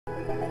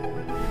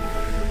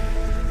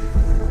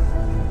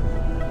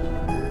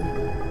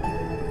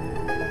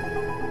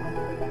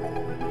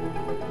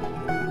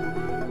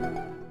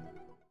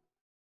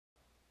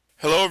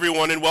Hello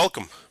everyone and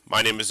welcome.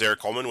 My name is Eric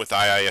Coleman with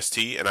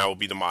IIST and I will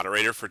be the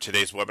moderator for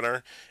today's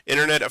webinar,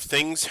 Internet of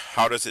Things,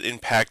 How Does It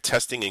Impact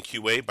Testing and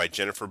QA by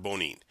Jennifer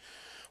Bonin.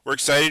 We're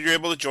excited you're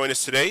able to join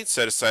us today.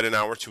 Set aside an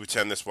hour to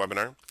attend this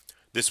webinar.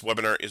 This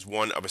webinar is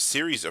one of a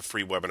series of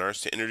free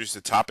webinars to introduce the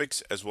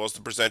topics as well as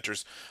the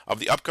presenters of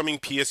the upcoming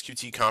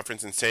PSQT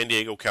conference in San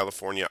Diego,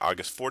 California,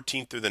 August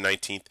 14th through the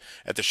 19th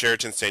at the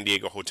Sheraton San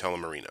Diego Hotel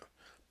and Marina.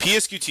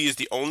 PSQT is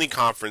the only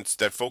conference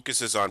that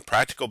focuses on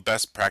practical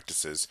best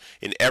practices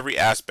in every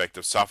aspect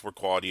of software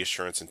quality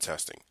assurance and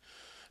testing.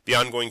 The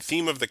ongoing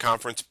theme of the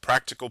conference,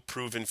 Practical,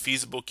 Proven,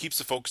 Feasible, keeps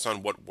the focus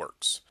on what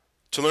works.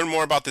 To learn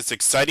more about this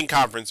exciting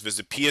conference,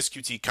 visit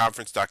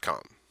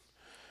psqtconference.com.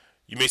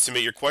 You may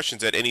submit your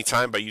questions at any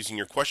time by using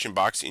your question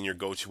box in your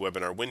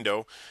GoToWebinar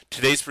window.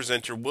 Today's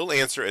presenter will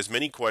answer as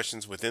many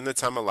questions within the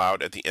time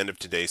allowed at the end of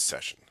today's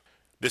session.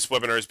 This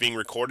webinar is being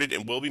recorded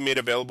and will be made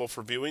available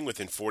for viewing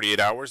within 48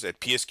 hours at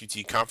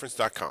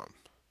psqtconference.com.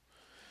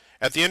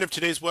 At the end of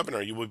today's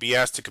webinar, you will be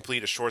asked to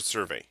complete a short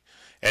survey.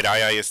 At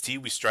IIST,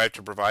 we strive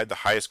to provide the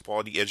highest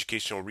quality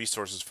educational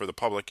resources for the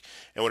public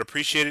and would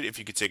appreciate it if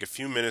you could take a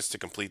few minutes to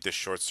complete this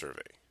short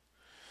survey.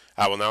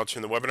 I will now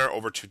turn the webinar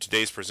over to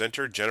today's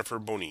presenter, Jennifer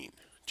Bonin.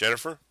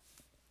 Jennifer?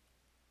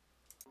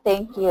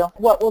 Thank you.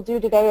 What we'll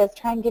do today is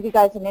try and give you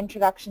guys an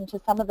introduction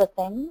to some of the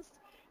things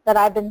that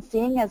I've been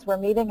seeing as we're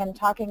meeting and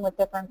talking with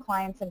different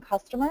clients and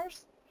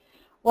customers.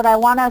 What I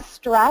want to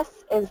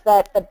stress is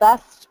that the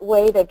best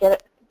way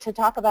to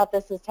talk about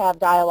this is to have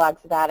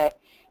dialogues about it.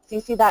 So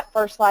you see that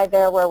first slide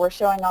there where we're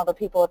showing all the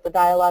people with the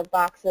dialogue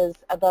boxes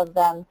above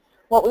them.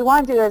 What we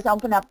want to do is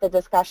open up the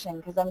discussion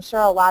because I'm sure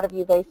a lot of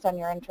you, based on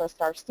your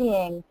interest, are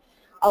seeing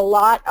a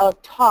lot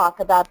of talk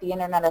about the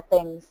Internet of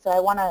Things. So I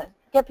want to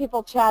get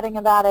people chatting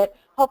about it.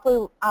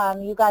 Hopefully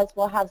you guys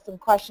will have some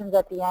questions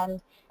at the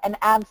end. And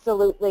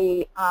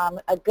absolutely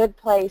a good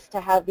place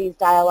to have these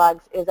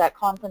dialogues is at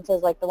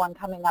conferences like the one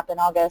coming up in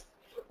August,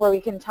 where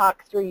we can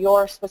talk through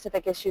your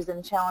specific issues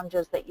and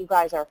challenges that you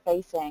guys are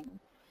facing.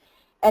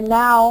 And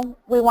now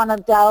we want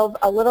to delve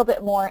a little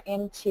bit more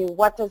into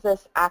what does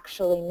this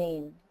actually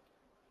mean.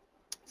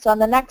 So on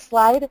the next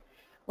slide,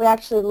 we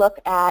actually look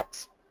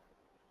at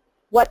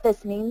what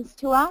this means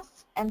to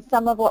us and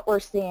some of what we're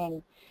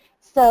seeing.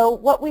 So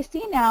what we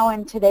see now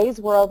in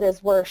today's world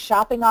is we're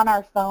shopping on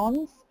our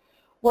phones.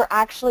 We're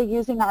actually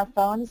using our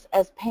phones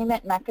as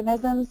payment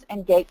mechanisms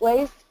and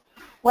gateways.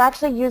 We're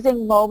actually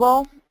using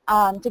mobile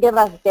to give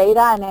us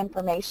data and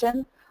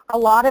information. A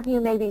lot of you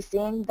may be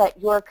seeing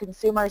that your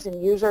consumers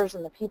and users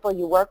and the people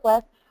you work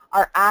with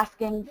are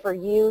asking for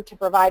you to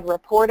provide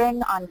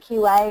reporting on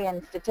QA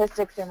and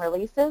statistics and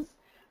releases,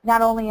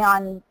 not only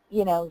on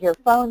your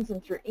phones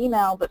and through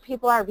email, but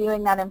people are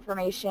viewing that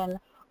information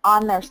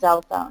on their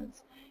cell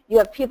phones. You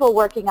have people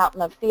working out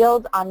in the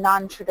field on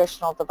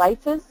non-traditional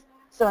devices.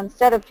 So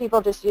instead of people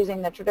just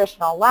using the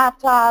traditional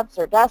laptops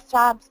or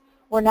desktops,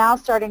 we're now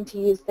starting to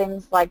use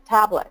things like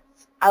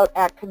tablets out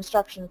at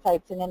construction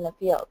sites and in the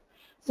field.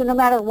 So no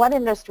matter what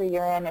industry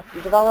you're in, if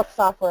you develop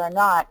software or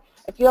not,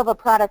 if you have a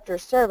product or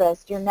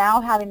service, you're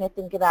now having to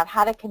think about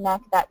how to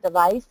connect that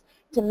device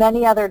to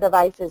many other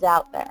devices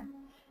out there.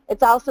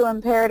 It's also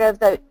imperative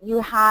that you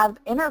have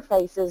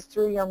interfaces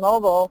through your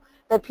mobile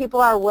that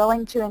people are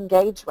willing to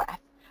engage with.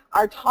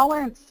 Our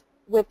tolerance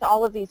with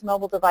all of these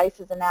mobile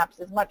devices and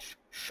apps is much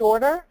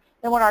shorter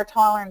than what our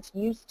tolerance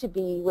used to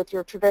be with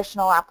your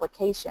traditional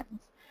applications.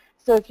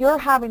 So if you're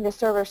having to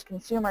service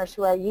consumers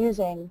who are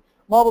using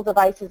mobile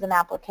devices and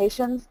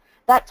applications,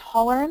 that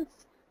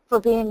tolerance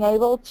for being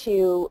able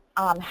to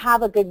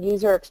have a good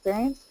user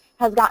experience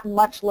has gotten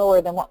much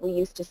lower than what we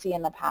used to see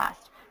in the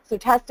past. So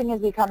testing is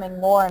becoming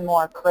more and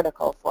more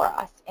critical for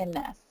us in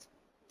this.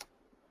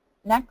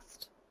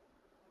 Next.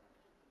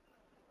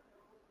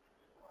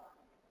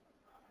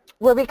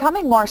 We're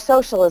becoming more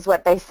social is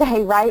what they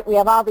say, right? We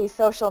have all these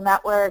social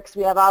networks.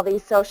 We have all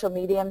these social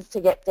mediums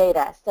to get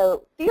data.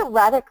 So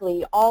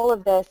theoretically, all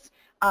of this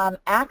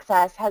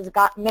access has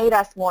made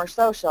us more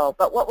social.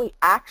 But what we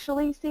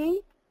actually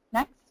see,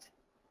 next,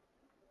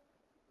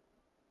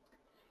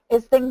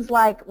 is things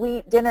like we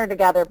eat dinner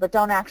together but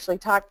don't actually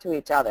talk to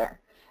each other.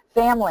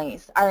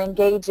 Families are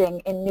engaging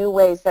in new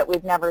ways that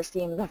we've never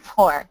seen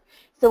before.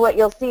 So what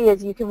you'll see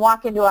is you can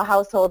walk into a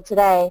household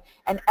today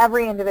and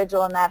every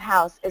individual in that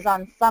house is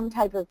on some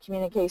type of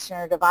communication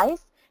or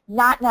device,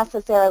 not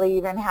necessarily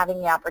even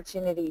having the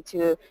opportunity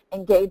to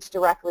engage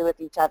directly with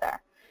each other.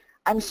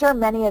 I'm sure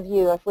many of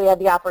you, if we had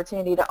the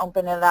opportunity to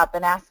open it up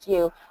and ask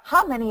you,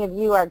 how many of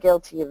you are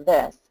guilty of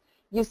this?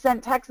 You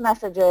sent text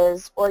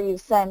messages or you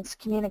sent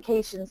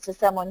communications to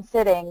someone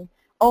sitting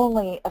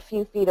only a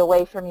few feet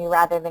away from you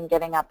rather than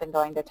getting up and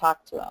going to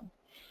talk to them.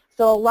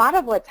 So a lot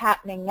of what's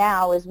happening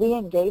now is we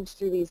engage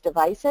through these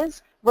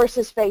devices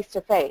versus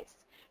face-to-face.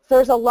 So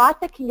there's a lot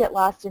that can get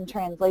lost in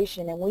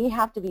translation, and we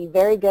have to be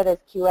very good as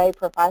QA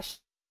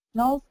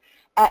professionals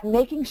at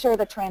making sure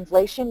the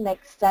translation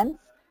makes sense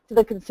to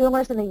the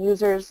consumers and the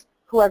users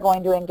who are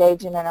going to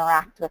engage and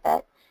interact with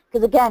it.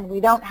 Because again, we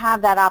don't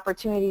have that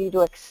opportunity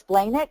to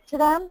explain it to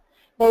them.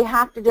 They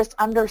have to just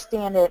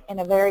understand it in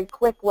a very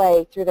quick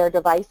way through their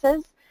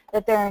devices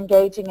that they're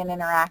engaging and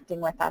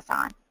interacting with us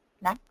on.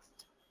 Next.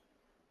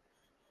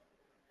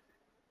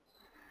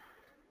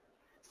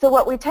 So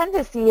what we tend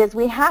to see is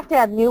we have to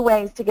have new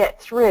ways to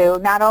get through,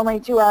 not only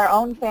to our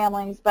own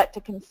families, but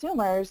to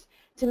consumers,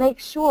 to make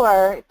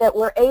sure that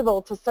we're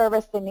able to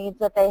service the needs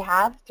that they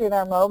have through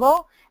their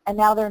mobile and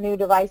now their new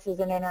devices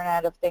and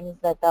Internet of Things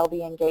that they'll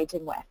be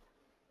engaging with.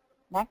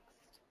 Next.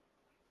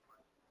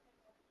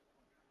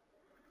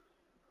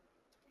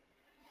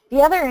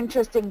 The other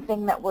interesting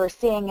thing that we're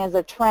seeing is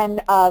a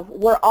trend of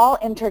we're all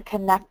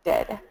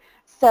interconnected.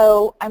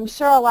 So I'm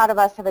sure a lot of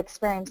us have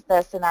experienced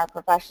this in our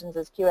professions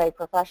as QA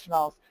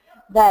professionals,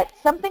 that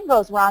something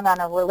goes wrong on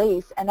a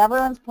release and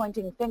everyone's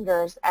pointing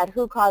fingers at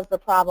who caused the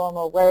problem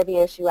or where the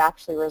issue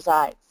actually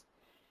resides.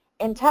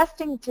 In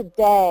testing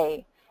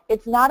today,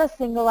 it's not a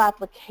single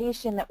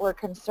application that we're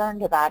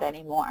concerned about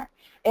anymore.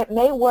 It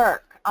may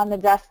work on the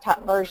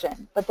desktop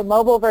version, but the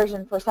mobile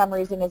version for some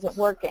reason isn't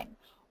working.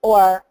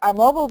 Or our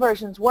mobile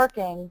version's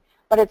working,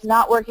 but it's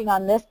not working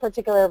on this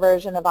particular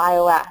version of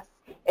iOS.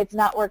 It's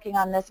not working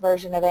on this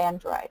version of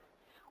Android.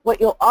 What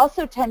you'll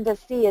also tend to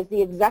see is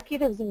the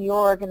executives in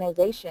your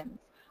organizations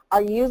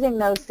are using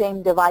those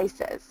same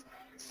devices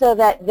so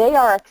that they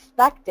are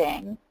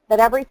expecting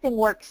that everything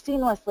works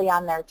seamlessly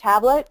on their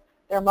tablet,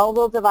 their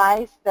mobile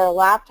device, their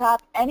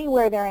laptop,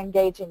 anywhere they're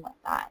engaging with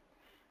that.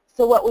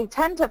 So what we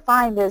tend to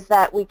find is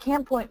that we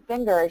can't point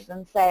fingers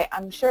and say,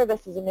 I'm sure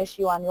this is an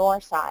issue on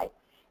your side.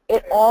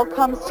 It all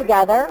comes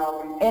together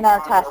in our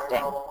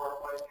testing.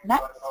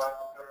 Next.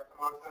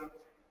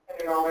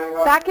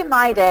 Back in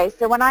my day,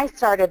 so when I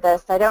started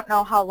this, I don't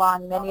know how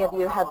long many of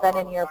you have been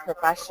in your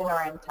profession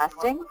or in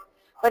testing,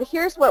 but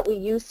here's what we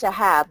used to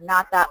have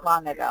not that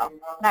long ago.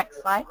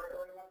 Next slide.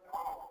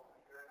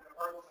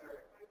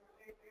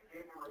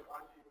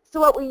 So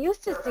what we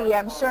used to see,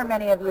 I'm sure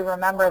many of you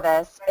remember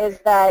this, is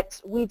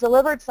that we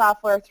delivered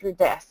software through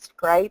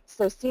disk, right?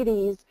 So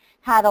CDs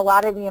had a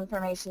lot of the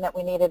information that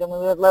we needed and we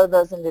would load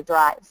those into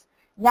drives.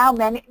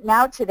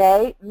 Now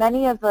today,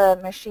 many of the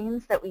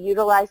machines that we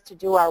utilize to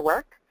do our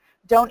work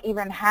don't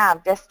even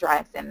have disk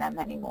drives in them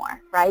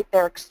anymore, right?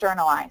 They're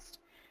externalized.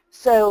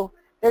 So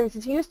there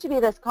used to be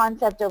this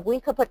concept of we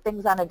could put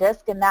things on a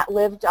disk and that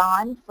lived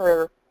on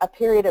for a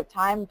period of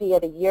time, be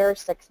it a year,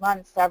 6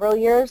 months, several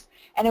years,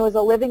 and it was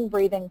a living,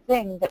 breathing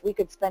thing that we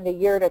could spend a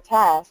year to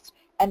test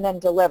and then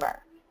deliver.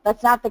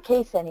 That's not the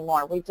case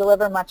anymore. We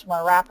deliver much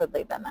more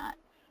rapidly than that.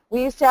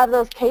 We used to have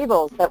those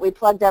cables that we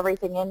plugged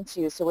everything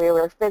into so we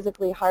were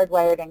physically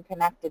hardwired and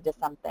connected to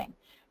something.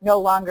 No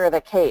longer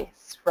the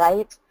case,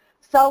 right?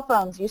 Cell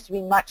phones used to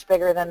be much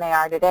bigger than they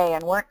are today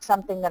and weren't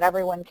something that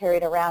everyone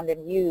carried around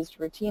and used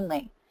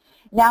routinely.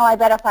 Now I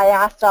bet if I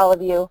asked all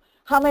of you,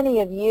 how many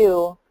of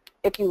you,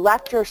 if you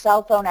left your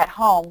cell phone at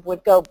home,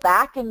 would go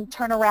back and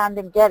turn around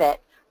and get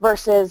it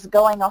versus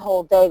going a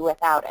whole day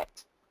without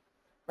it,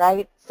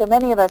 right? So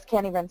many of us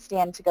can't even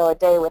stand to go a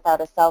day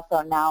without a cell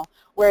phone now,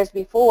 whereas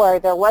before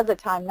there was a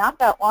time not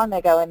that long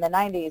ago in the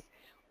 90s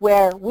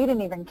where we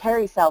didn't even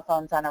carry cell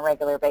phones on a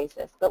regular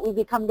basis, but we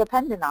become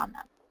dependent on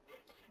them.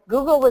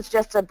 Google was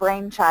just a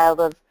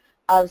brainchild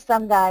of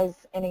some guys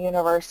in a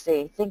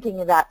university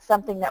thinking about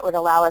something that would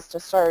allow us to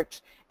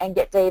search and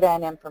get data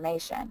and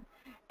information.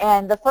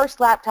 And the first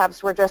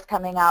laptops were just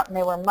coming out and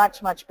they were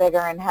much, much bigger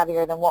and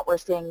heavier than what we're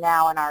seeing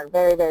now in our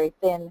very, very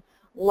thin,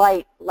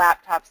 light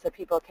laptops that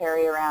people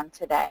carry around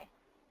today.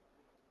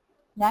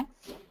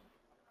 Next.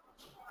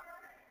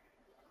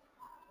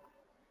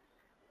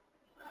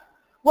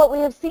 What we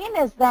have seen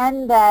is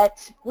then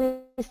that we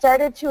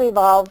started to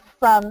evolve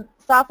from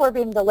software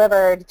being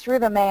delivered through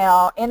the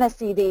mail in a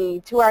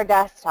CD to our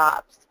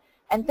desktops,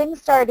 and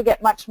things started to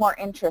get much more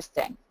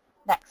interesting.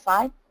 Next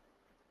slide.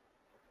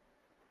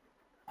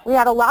 We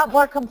had a lot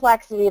more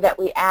complexity that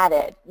we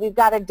added. We've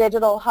got a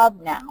digital hub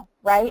now,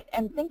 right?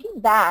 And thinking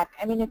back,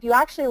 I mean, if you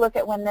actually look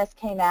at when this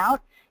came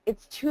out,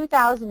 it's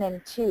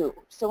 2002.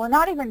 So we're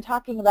not even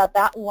talking about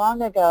that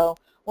long ago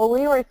where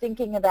we were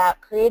thinking about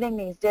creating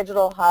these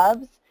digital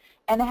hubs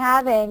and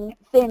having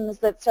things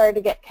that started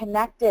to get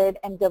connected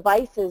and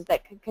devices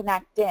that could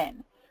connect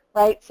in,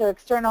 right? So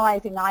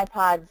externalizing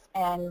iPods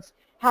and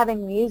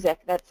having music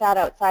that sat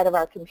outside of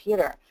our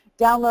computer,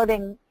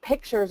 downloading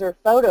pictures or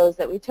photos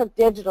that we took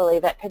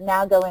digitally that could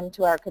now go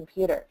into our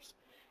computers,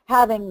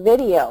 having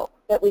video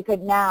that we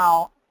could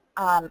now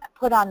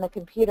put on the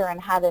computer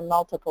and have in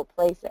multiple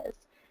places.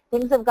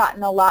 Things have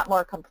gotten a lot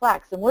more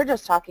complex, and we're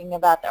just talking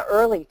about the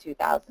early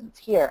 2000s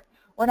here.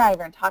 We're not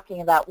even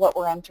talking about what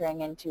we're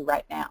entering into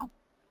right now.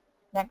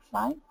 Next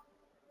slide.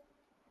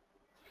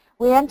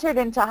 We entered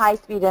into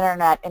high-speed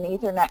internet and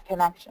Ethernet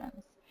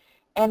connections.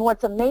 And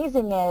what's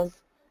amazing is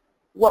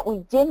what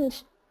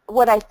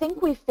I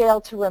think we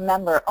failed to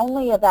remember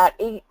only about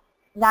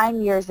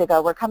 9 years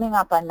ago, we're coming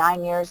up on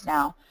 9 years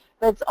now,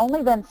 but it's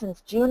only been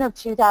since June of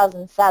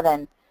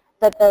 2007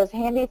 that those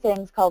handy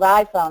things called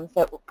iPhones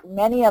that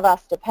many of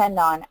us depend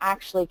on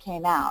actually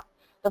came out.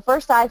 The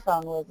first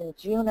iPhone was in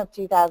June of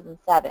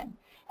 2007.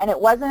 And it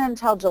wasn't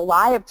until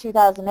July of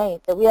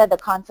 2008 that we had the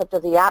concept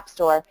of the App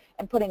Store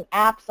and putting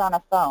apps on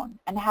a phone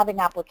and having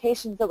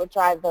applications that would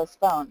drive those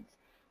phones.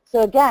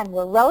 So again,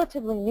 we're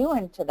relatively new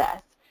into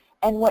this.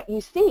 And what you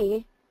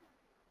see,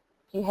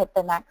 if you hit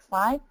the next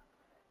slide,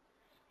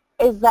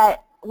 is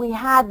that we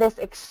had this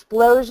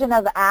explosion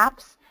of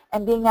apps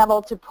and being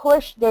able to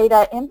push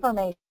data,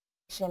 information,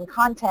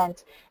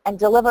 content, and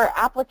deliver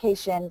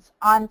applications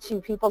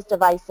onto people's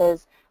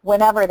devices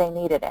whenever they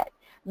needed it.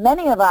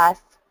 Many of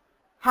us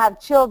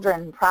have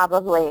children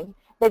probably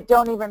that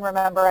don't even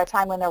remember a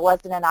time when there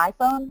wasn't an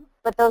iPhone,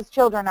 but those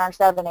children are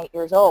 7, 8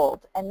 years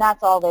old, and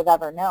that's all they've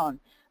ever known.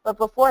 But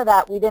before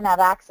that, we didn't have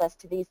access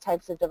to these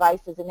types of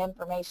devices and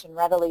information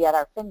readily at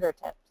our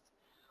fingertips.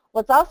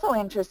 What's also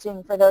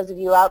interesting for those of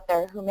you out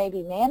there who may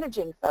be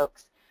managing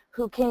folks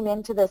who came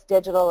into this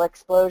digital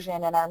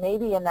explosion and are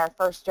maybe in their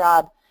first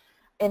job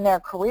in their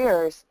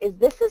careers is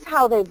this is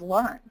how they've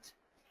learned.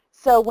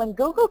 So when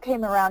Google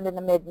came around in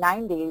the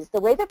mid-90s, the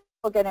way that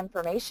people get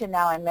information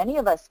now, and many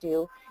of us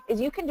do,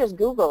 is you can just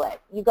Google it.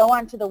 You go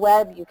onto the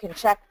web, you can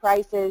check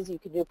prices, you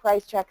can do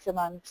price checks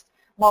amongst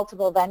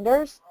multiple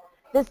vendors.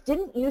 This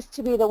didn't used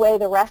to be the way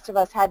the rest of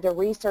us had to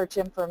research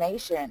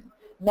information,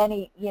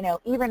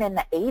 even in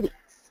the 80s.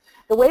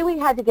 The way we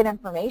had to get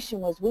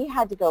information was we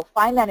had to go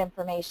find that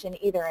information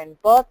either in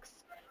books,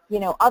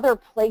 other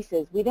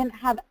places. We didn't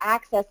have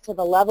access to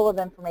the level of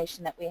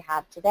information that we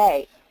have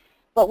today.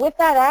 But with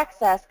that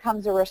access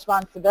comes a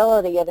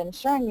responsibility of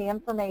ensuring the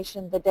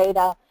information, the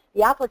data,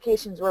 the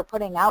applications we're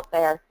putting out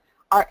there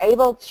are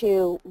able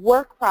to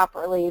work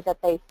properly,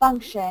 that they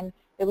function,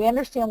 that we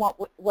understand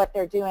what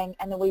they're doing,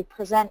 and that we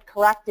present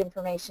correct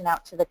information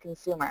out to the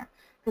consumer.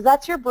 Because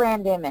that's your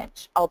brand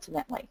image,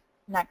 ultimately.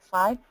 Next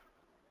slide.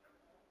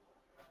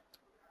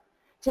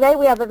 Today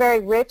we have a very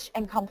rich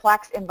and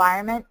complex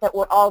environment that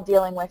we're all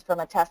dealing with from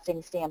a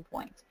testing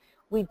standpoint.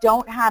 We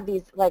don't have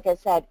these, like I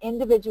said,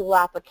 individual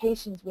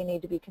applications we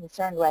need to be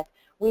concerned with.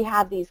 We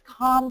have these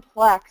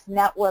complex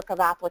network of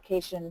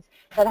applications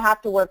that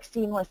have to work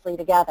seamlessly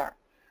together.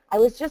 I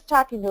was just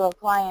talking to a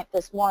client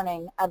this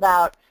morning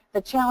about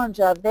the challenge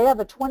of they have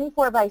a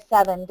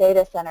 24/7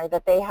 data center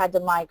that they had to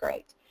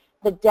migrate.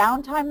 The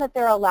downtime that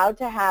they're allowed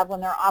to have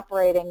when they're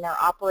operating their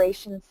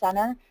operations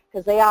center,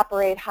 because they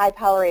operate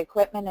high-power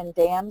equipment and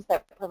dams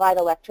that provide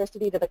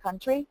electricity to the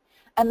country,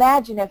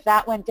 imagine if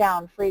that went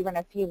down for even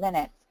a few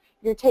minutes.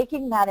 You're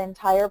taking that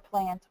entire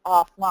plant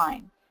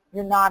offline.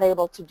 You're not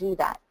able to do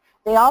that.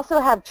 They also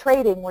have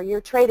trading where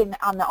you're trading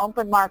on the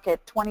open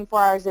market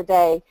 24 hours a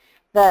day,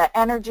 the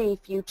energy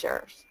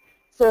futures.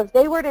 So if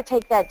they were to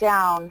take that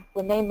down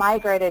when they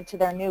migrated to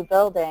their new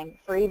building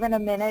for even a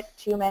minute,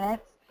 2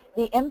 minutes,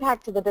 the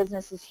impact to the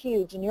business is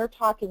huge, and you're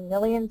talking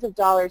millions of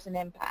dollars in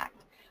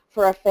impact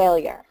for a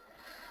failure.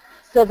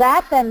 So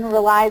that then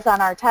relies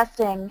on our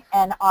testing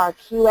and our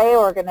QA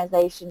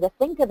organization to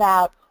think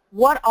about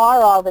what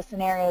are all the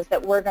scenarios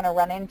that we're going to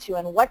run into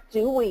and what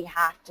do we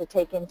have to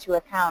take into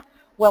account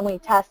when we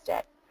test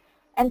it.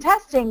 And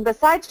testing,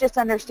 besides just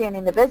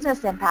understanding the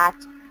business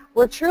impact,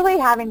 we're truly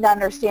having to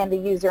understand the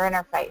user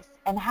interface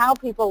and how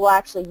people will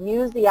actually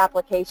use the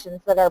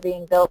applications that are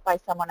being built by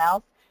someone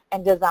else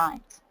and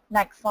designed.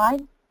 Next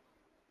slide.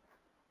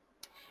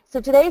 So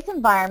today's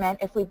environment,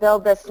 if we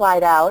build this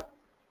slide out,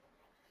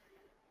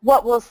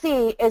 what we'll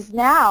see is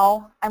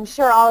now, I'm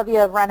sure all of you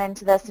have run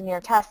into this in your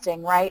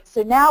testing, right?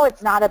 So now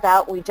it's not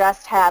about we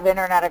just have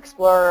Internet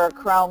Explorer or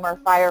Chrome or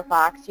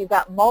Firefox. You've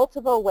got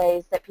multiple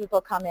ways that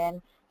people come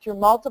in through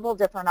multiple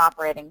different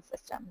operating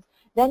systems.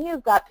 Then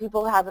you've got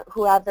people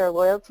who have their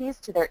loyalties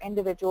to their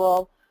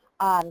individual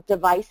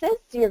devices.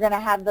 So you're going to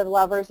have the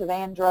lovers of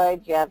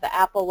Android, you have the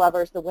Apple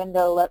lovers, the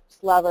Windows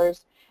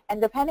lovers, and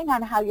depending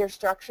on how your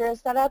structure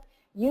is set up,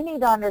 you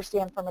need to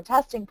understand from a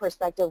testing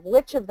perspective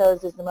which of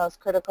those is the most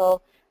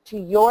critical to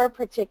your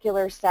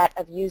particular set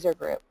of user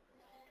group.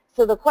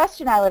 So the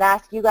question I would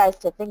ask you guys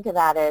to think of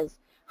that is,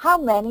 how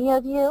many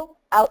of you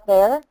out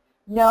there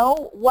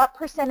know what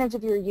percentage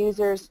of your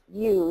users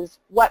use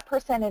what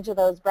percentage of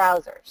those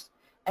browsers?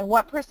 And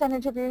what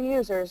percentage of your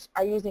users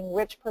are using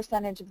which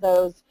percentage of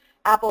those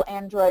Apple,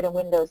 Android, and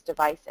Windows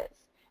devices?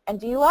 And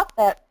do you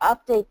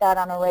update that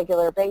on a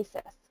regular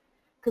basis?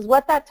 Because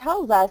what that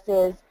tells us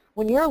is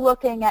when you're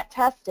looking at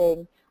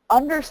testing,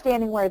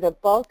 understanding where the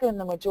bulk and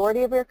the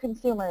majority of your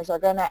consumers are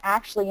going to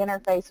actually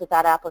interface with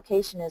that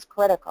application is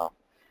critical.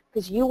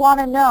 Because you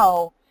want to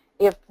know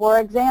if, for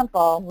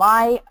example,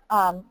 my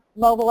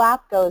mobile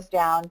app goes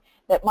down,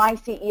 that my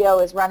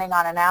CEO is running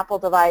on an Apple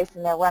device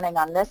and they're running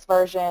on this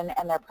version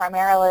and they're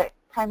primarily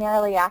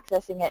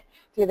accessing it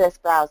through this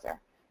browser.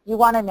 You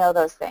want to know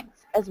those things,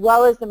 as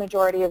well as the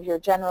majority of your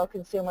general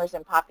consumers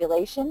and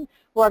population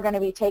who are going to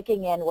be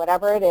taking in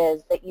whatever it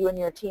is that you and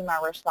your team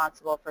are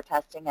responsible for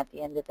testing at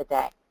the end of the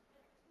day.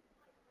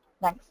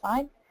 Next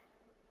slide.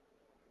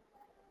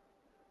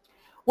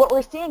 What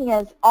we're seeing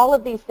is all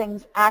of these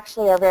things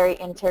actually are very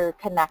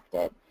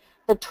interconnected.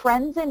 The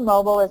trends in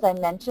mobile, as I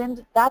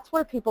mentioned, that's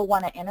where people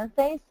want to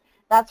interface.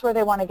 That's where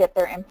they want to get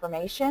their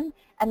information,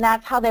 and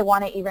that's how they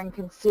want to even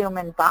consume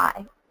and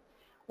buy.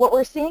 What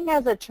we're seeing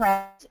as a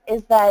trend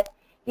is that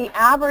the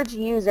average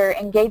user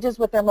engages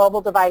with their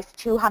mobile device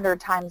 200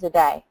 times a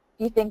day.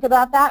 You think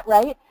about that,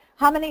 right?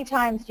 How many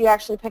times do you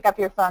actually pick up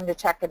your phone to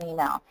check an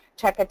email,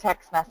 check a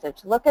text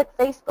message, look at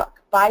Facebook,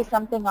 buy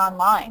something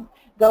online,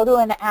 go to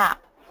an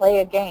app,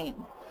 play a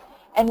game?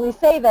 And we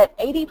say that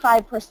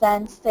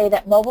 85% say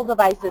that mobile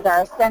devices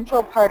are a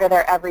central part of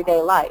their everyday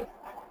life.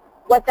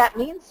 What that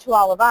means to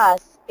all of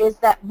us is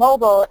that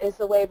mobile is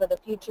the wave of the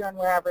future and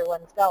where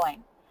everyone's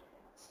going.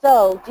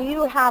 So do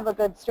you have a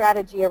good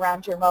strategy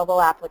around your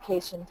mobile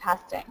application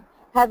testing?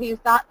 Have you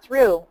thought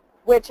through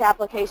which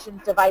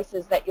applications,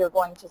 devices that you're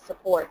going to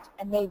support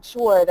and made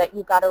sure that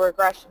you've got a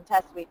regression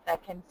test suite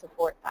that can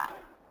support that?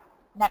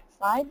 Next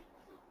slide.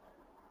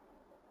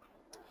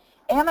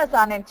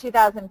 Amazon in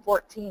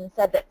 2014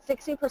 said that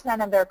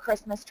 60% of their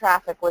Christmas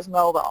traffic was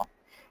mobile.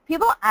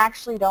 People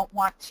actually don't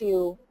want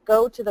to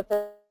go to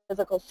the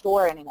physical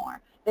store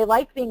anymore. They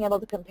like being able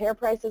to compare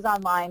prices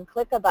online,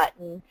 click a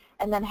button,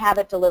 and then have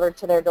it delivered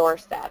to their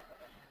doorstep.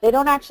 They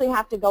don't actually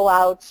have to go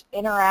out,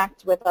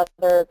 interact with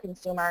other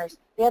consumers.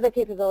 They have the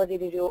capability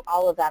to do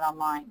all of that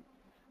online.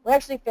 We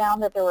actually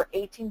found that there were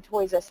 18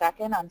 toys a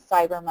second on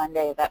Cyber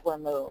Monday that were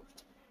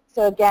moved.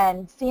 So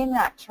again, seeing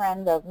that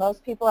trend of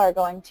most people are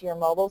going to your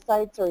mobile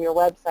sites or your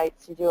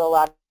websites to do a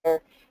lot of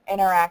their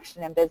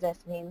interaction and business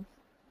means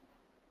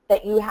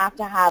that you have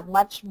to have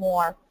much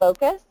more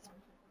focus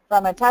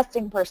from a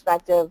testing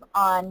perspective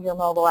on your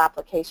mobile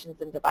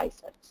applications and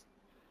devices.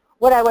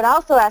 What I would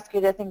also ask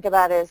you to think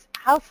about is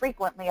how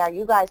frequently are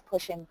you guys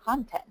pushing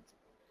content?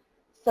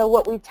 So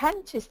what we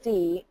tend to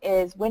see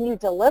is when you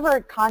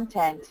delivered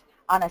content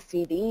on a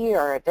CD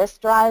or a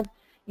disk drive,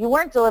 you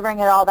weren't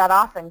delivering it all that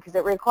often because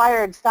it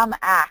required some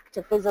act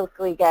to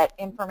physically get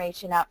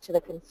information out to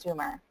the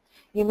consumer.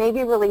 You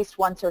maybe released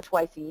once or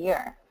twice a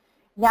year.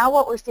 Now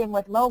what we're seeing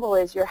with mobile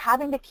is you're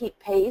having to keep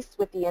pace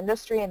with the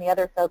industry and the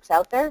other folks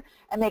out there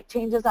and make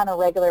changes on a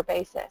regular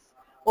basis.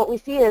 What we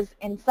see is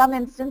in some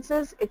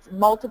instances it's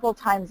multiple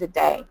times a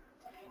day.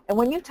 And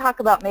when you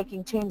talk about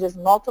making changes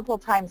multiple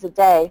times a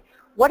day,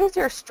 what is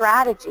your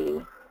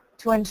strategy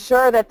to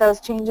ensure that those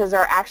changes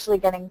are actually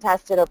getting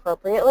tested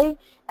appropriately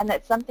and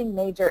that something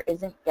major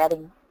isn't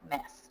getting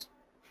missed?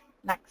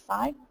 Next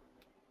slide.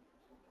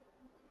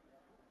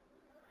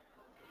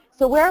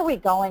 So where are we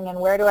going and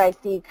where do I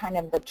see kind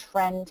of the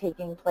trend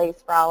taking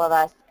place for all of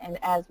us and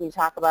as we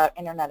talk about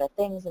Internet of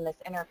Things and this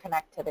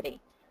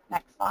interconnectivity?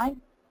 Next slide.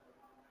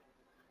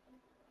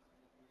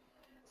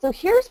 So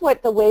here's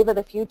what the wave of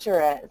the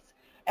future is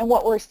and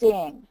what we're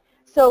seeing.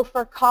 So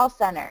for call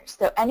centers,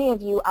 so any of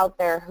you out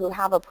there who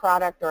have a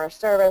product or a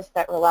service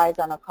that relies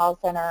on a call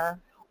center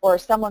or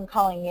someone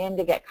calling in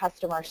to get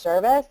customer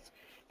service,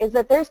 is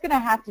that there's going to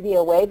have to be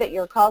a way that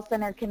your call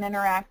center can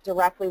interact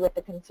directly with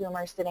the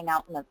consumer sitting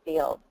out in the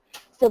field.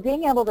 So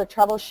being able to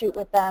troubleshoot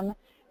with them,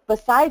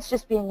 besides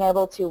just being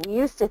able to, we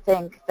used to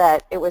think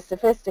that it was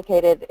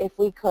sophisticated if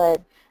we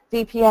could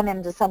VPN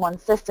into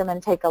someone's system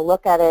and take a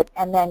look at it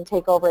and then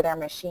take over their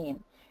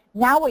machine.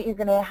 Now what you're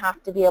going to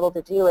have to be able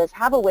to do is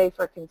have a way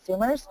for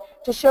consumers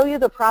to show you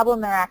the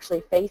problem they're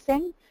actually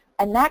facing,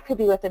 and that could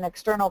be with an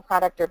external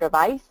product or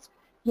device,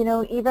 you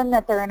know, even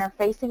that they're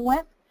interfacing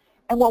with.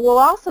 And what we'll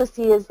also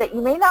see is that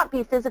you may not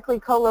be physically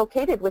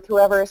co-located with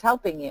whoever is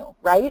helping you,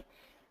 right?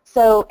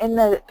 So in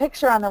the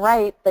picture on the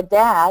right, the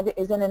dad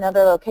is in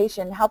another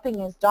location helping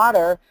his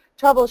daughter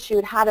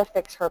troubleshoot how to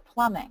fix her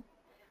plumbing.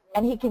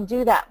 And he can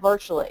do that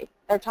virtually.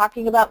 They're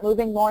talking about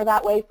moving more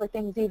that way for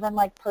things even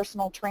like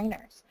personal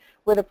trainers,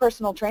 where the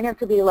personal trainer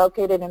could be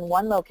located in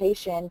one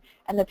location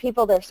and the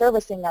people they're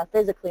servicing are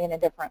physically in a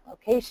different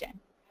location.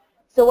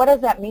 So what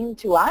does that mean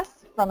to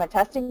us from a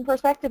testing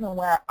perspective and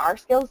where our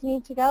skills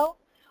need to go?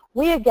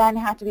 We again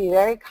have to be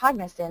very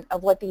cognizant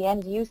of what the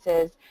end use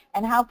is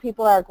and how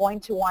people are going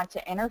to want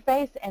to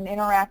interface and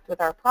interact with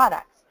our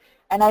products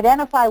and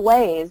identify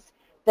ways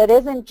that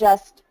isn't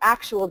just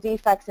actual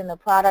defects in the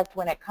product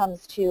when it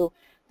comes to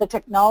the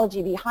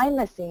technology behind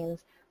the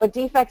scenes, but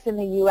defects in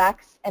the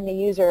UX and the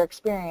user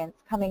experience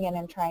coming in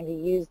and trying to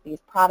use these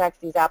products,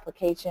 these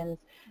applications,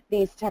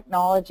 these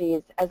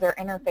technologies as they're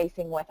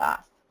interfacing with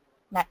us.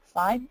 Next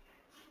slide.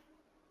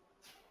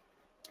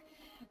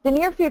 The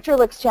near future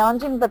looks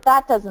challenging, but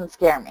that doesn't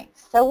scare me.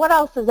 So what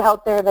else is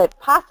out there that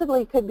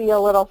possibly could be a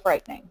little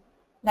frightening?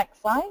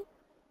 Next slide.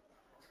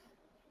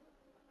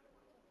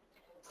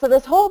 So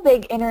this whole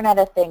big Internet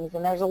of Things,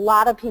 and there's a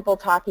lot of people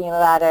talking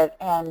about it,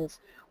 and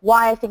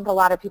why I think a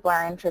lot of people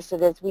are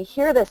interested is we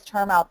hear this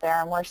term out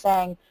there and we're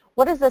saying,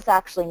 what does this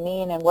actually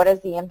mean and what is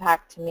the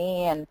impact to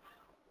me and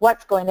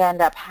what's going to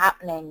end up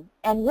happening?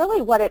 And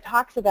really what it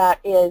talks about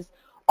is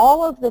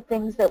all of the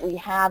things that we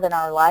have in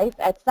our life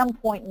at some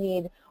point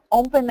need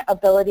open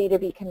ability to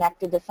be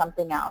connected to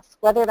something else,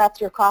 whether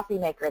that's your coffee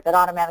maker that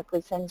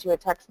automatically sends you a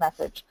text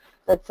message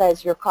that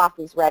says your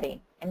coffee's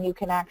ready and you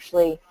can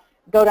actually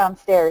go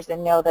downstairs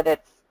and know that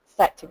it's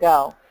set to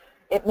go.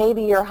 It may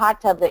be your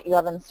hot tub that you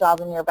have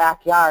installed in your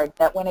backyard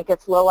that when it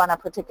gets low on a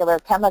particular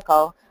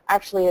chemical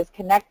actually is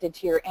connected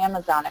to your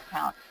Amazon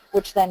account,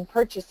 which then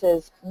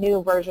purchases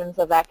new versions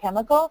of that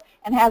chemical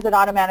and has it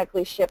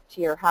automatically shipped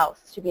to your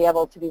house to be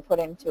able to be put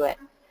into it.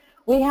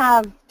 We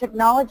have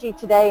technology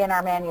today in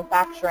our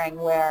manufacturing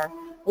where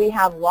we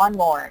have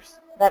lawnmowers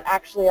that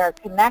actually are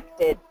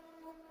connected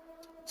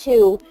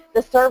to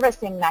the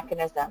servicing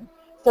mechanism.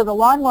 So the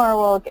lawnmower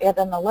will get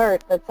an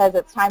alert that says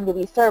it's time to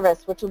be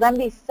serviced, which will then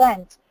be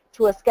sent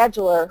to a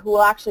scheduler who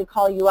will actually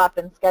call you up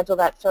and schedule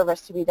that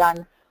service to be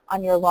done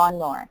on your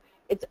lawnmower.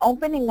 It's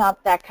opening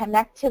up that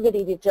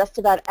connectivity to just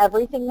about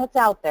everything that's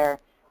out there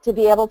to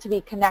be able to be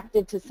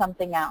connected to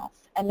something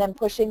else, and then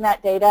pushing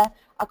that data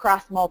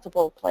across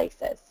multiple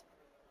places.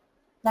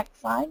 Next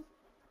slide.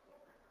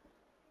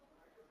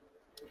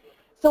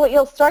 So what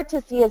you'll start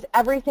to see is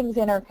everything's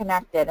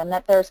interconnected, and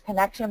that there's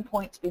connection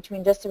points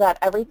between just about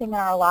everything in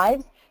our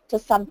lives to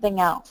something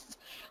else.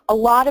 A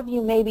lot of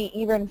you maybe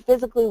even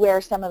physically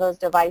wear some of those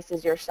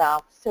devices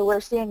yourself. So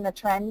we're seeing the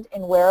trend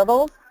in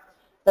wearables,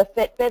 the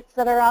Fitbits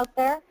that are out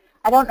there.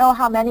 I don't know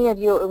how many of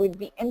you it would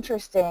be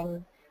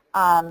interesting.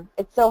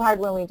 It's so hard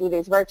when we do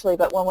these virtually,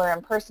 but when we're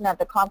in person at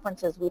the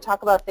conferences, we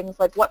talk about things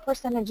like what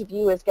percentage of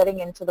you is getting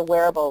into the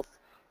wearables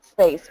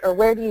space, or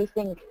where do you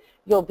think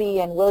you'll be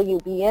and will you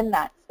be in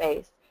that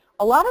space?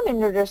 A lot of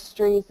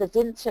industries that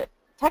didn't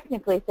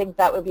technically think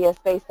that would be a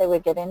space they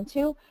would get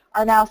into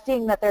are now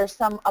seeing that there's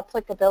some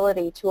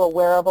applicability to a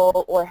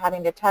wearable or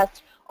having to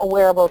test a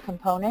wearable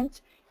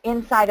component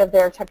inside of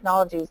their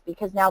technologies,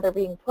 because now they're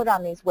being put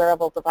on these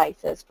wearable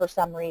devices for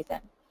some reason.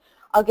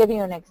 I'll give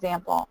you an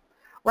example.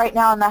 Right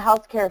now in the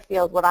healthcare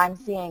field, what I'm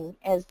seeing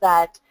is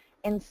that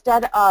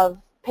instead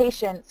of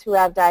patients who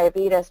have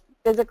diabetes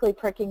physically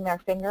pricking their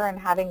finger and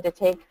having to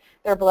take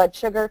their blood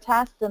sugar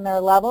tests and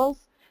their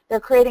levels, they're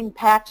creating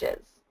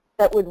patches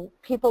that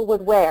people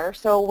would wear,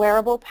 so a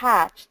wearable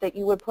patch that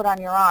you would put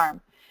on your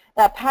arm.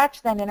 That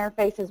patch then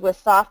interfaces with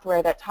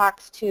software that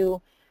talks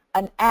to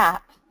an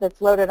app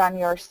that's loaded on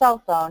your cell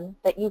phone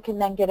that you can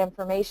then get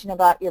information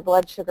about your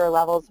blood sugar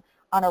levels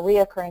on a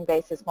reoccurring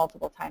basis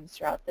multiple times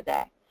throughout the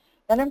day.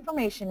 That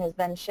information is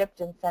then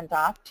shipped and sent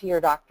off to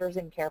your doctors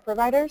and care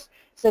providers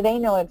so they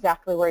know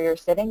exactly where you're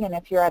sitting and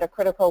if you're at a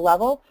critical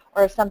level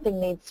or if something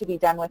needs to be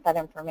done with that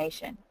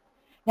information.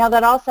 Now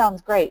that all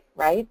sounds great,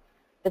 right?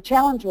 The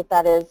challenge with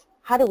that is,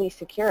 how do we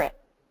secure it?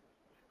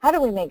 How do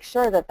we make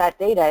sure that that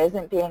data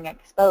isn't being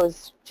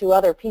exposed to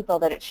other people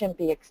that it shouldn't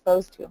be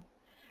exposed to?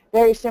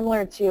 Very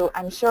similar to,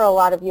 I'm sure a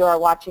lot of you are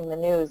watching the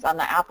news on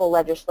the Apple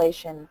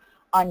legislation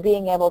on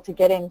being able to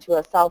get into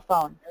a cell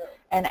phone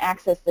and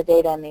access the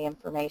data and the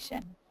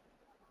information.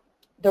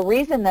 The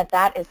reason that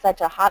that is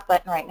such a hot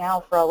button right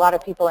now for a lot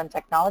of people in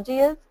technology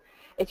is,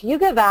 if you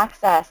give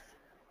access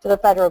to the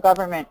federal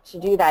government to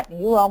do that and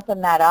you open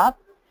that up,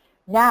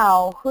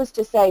 now who's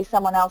to say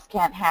someone else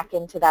can't hack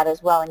into that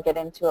as well and get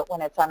into it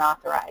when it's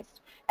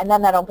unauthorized? And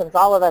then that opens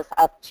all of us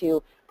up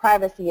to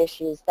privacy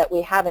issues that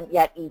we haven't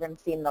yet even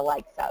seen the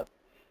likes of.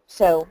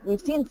 So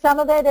we've seen some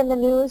of it in the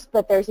news,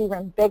 but there's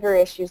even bigger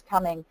issues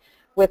coming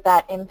with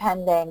that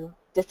impending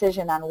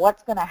decision on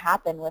what's going to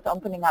happen with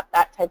opening up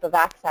that type of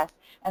access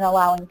and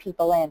allowing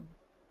people in.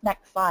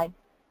 Next slide.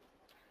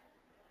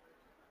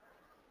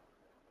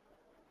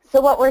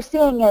 So what we're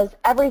seeing is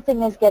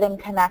everything is getting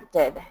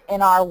connected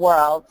in our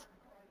world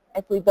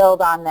if we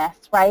build on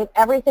this, right?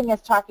 Everything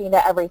is talking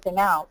to everything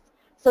else.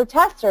 So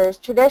testers,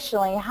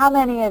 traditionally, how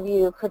many of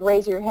you could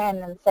raise your hand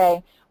and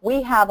say,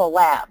 we have a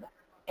lab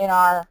in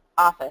our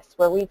office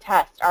where we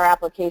test our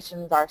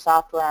applications, our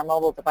software, our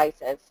mobile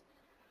devices?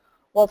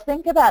 Well,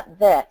 think about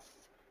this.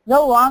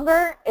 No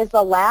longer is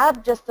the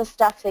lab just the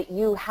stuff that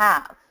you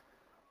have.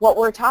 What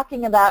we're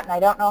talking about, and I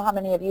don't know how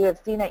many of you have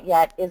seen it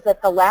yet, is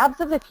that the labs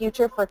of the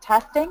future for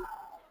testing,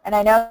 and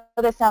I know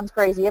this sounds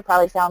crazy, it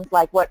probably sounds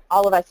like what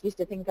all of us used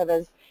to think of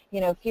as,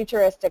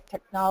 futuristic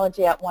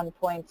technology at one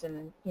point,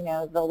 and,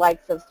 the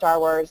likes of Star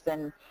Wars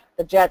and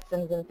the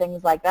Jetsons and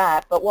things like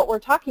that. But what we're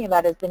talking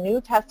about is the new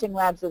testing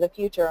labs of the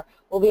future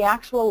will be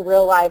actual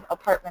real-life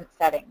apartment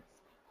settings,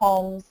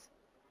 homes,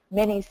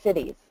 mini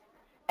cities.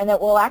 And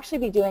what we'll actually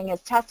be doing is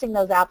testing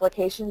those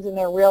applications in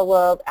their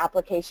real-world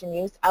application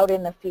use out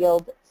in the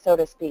field, so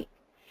to speak.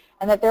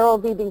 And that there will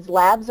be these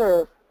labs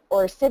or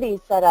cities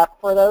set up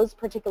for those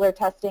particular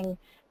testing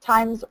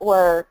times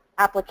or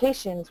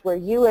applications where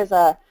you as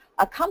a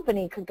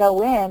company could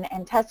go in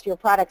and test your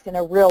products in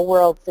a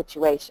real-world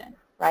situation,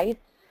 right?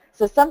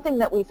 So something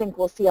that we think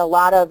we'll see a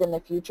lot of in the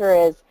future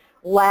is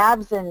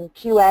labs and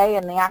QA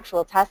and the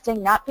actual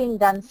testing not being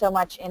done so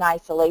much in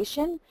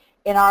isolation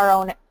in our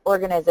own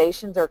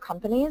organizations or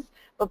companies,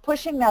 but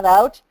pushing that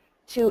out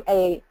to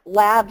a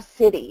lab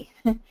city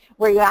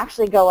where you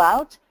actually go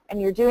out and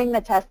you're doing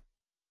the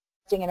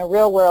testing in a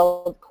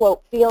real-world,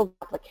 quote, field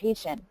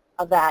application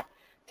of that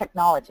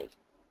technology.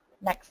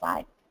 Next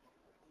slide.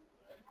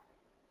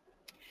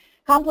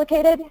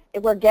 Complicated,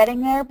 we're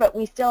getting there, but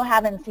we still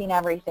haven't seen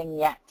everything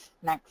yet.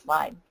 Next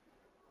slide.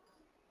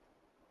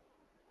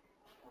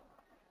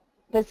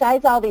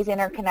 Besides all these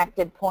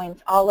interconnected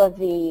points, all of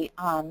the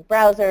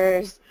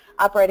browsers,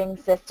 operating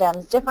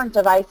systems, different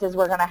devices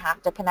we're going to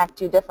have to connect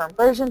to, different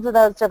versions of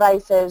those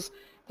devices,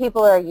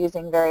 People are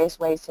using various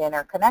ways to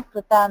interconnect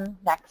with them.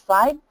 Next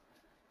slide.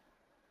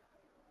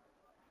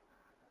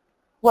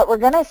 What we're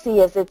going to see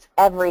is it's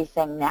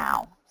everything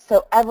now.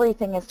 So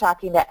everything is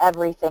talking to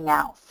everything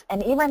else.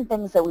 And even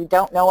things that we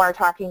don't know are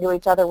talking to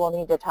each other will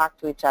need to talk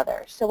to each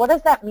other. So what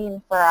does that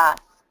mean for us?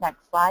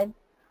 Next slide.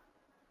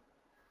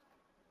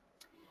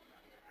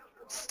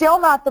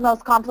 Still not the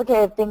most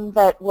complicated thing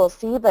that we'll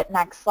see, but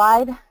next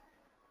slide.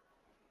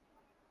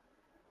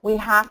 We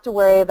have to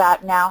worry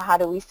about now how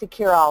do we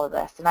secure all of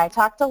this. And I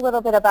talked a little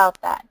bit about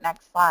that.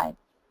 Next slide.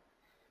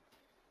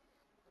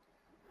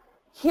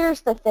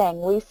 Here's the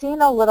thing. We've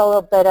seen a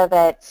little bit of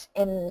it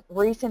in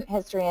recent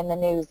history in the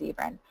news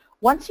even.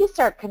 Once you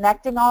start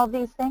connecting all of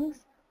these things,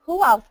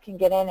 who else can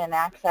get in and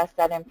access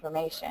that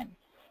information?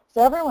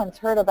 So everyone's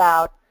heard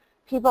about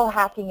people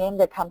hacking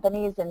into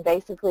companies and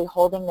basically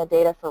holding the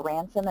data for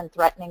ransom and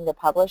threatening to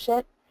publish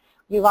it.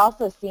 You've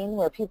also seen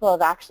where people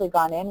have actually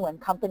gone in when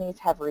companies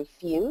have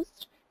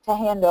refused to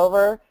hand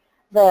over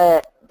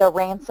the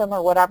ransom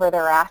or whatever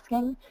they're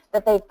asking,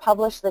 that they've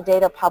published the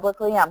data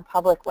publicly on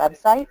public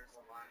websites.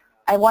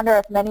 I wonder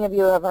if many of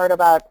you have heard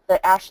about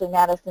the Ashley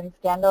Madison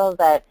scandal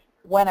that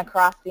went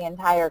across the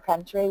entire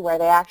country, where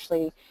they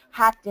actually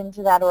hacked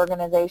into that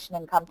organization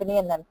and company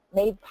and then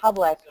made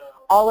public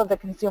all of the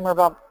consumer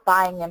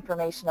buying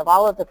information of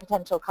all of the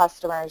potential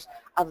customers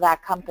of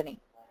that company.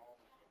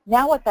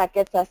 Now what that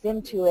gets us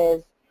into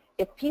is,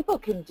 if people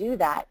can do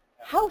that,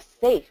 how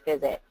safe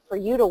is it for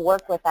you to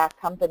work with that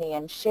company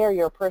and share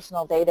your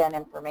personal data and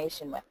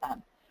information with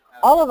them?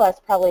 All of us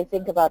probably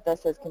think about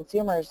this as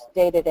consumers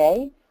day to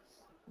day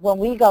when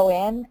we go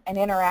in and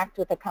interact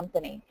with a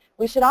company.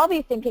 We should all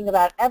be thinking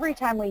about every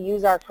time we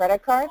use our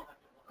credit card,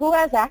 who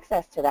has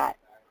access to that?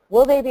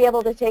 Will they be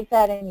able to take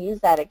that and use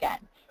that again?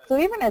 So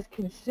even as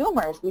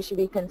consumers, we should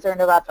be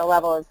concerned about the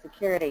level of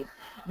security.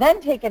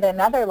 Then take it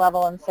another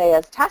level and say,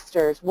 as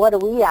testers, what do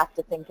we have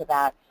to think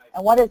about?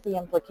 And what is the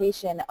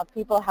implication of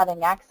people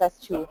having access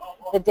to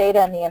the data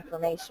and the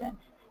information?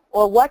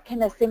 Or what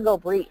can a single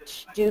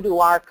breach do to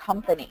our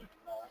company?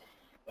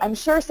 I'm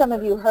sure some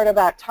of you heard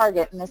about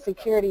Target and the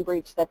security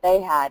breach that they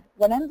had.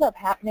 What ends up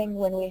happening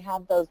when we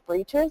have those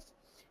breaches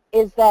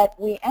is that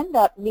we end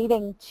up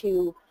needing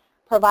to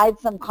provide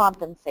some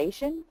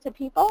compensation to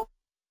people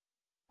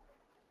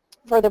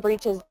for the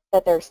breaches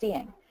that they're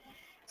seeing.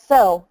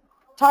 So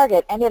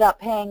Target ended up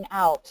paying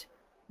out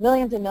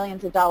millions and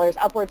millions of dollars,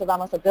 upwards of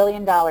almost $1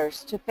 billion,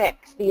 to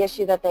fix the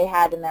issue that they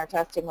had in their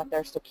testing with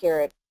their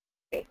security.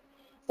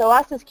 So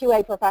us as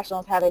QA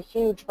professionals have a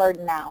huge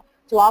burden now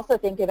to also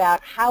think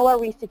about, how are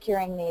we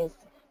securing these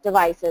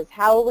devices?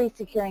 How are we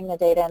securing the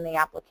data and the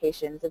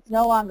applications? It's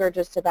no longer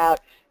just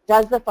about,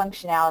 does the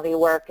functionality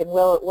work and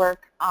will it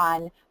work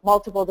on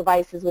multiple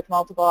devices with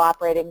multiple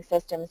operating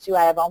systems? Do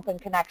I have open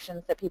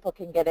connections that people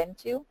can get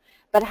into?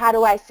 But how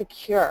do I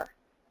secure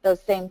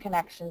those same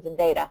connections and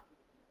data?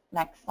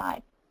 Next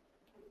slide.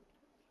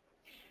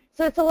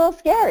 So it's a little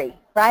scary,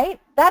 right?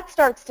 That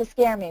starts to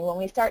scare me when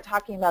we start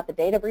talking about the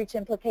data breach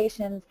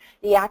implications,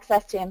 the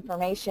access to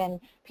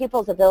information,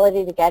 people's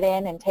ability to get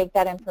in and take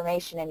that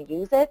information and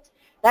use it.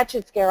 That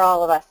should scare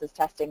all of us as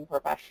testing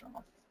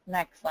professionals.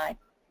 Next slide.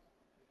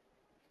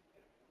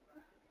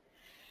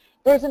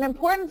 There's an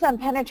importance on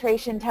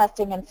penetration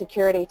testing and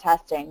security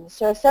testing.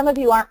 So if some of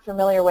you aren't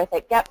familiar with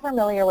it, get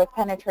familiar with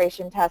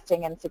penetration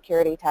testing and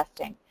security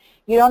testing.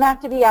 You don't have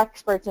to be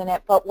experts in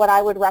it, but what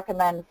I would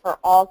recommend for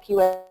all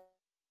QA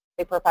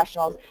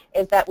professionals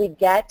is that we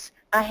get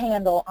a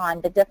handle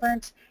on the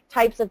different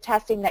types of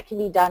testing that can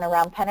be done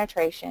around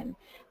penetration,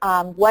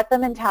 what the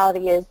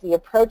mentality is, the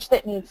approach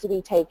that needs to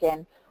be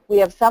taken. We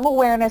have some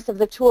awareness of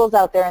the tools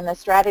out there and the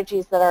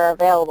strategies that are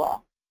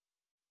available.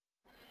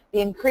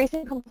 The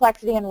increasing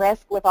complexity and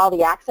risk with all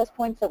the access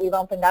points that we've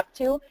opened up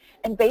to,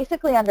 and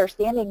basically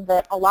understanding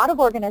that a lot of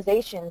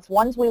organizations,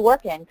 ones we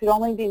work in, could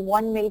only be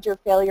one major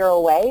failure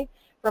away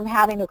from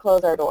having to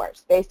close our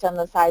doors based on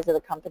the size of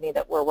the company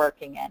that we're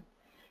working in.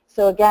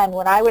 So again,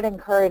 what I would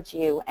encourage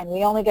you, and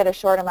we only get a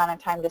short amount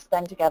of time to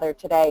spend together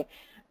today,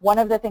 one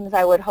of the things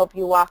I would hope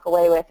you walk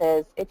away with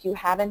is, if you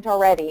haven't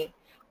already,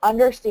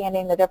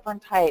 understanding the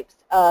different types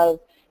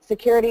of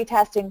security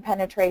testing,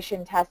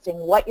 penetration testing,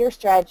 what your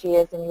strategy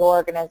is in your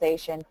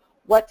organization,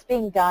 what's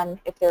being done,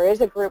 if there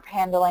is a group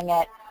handling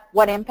it,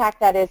 what impact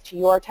that is to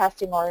your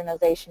testing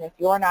organization if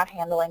you're not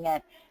handling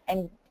it,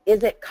 and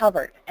is it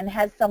covered, and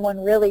has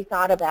someone really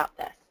thought about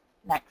this?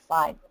 Next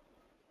slide.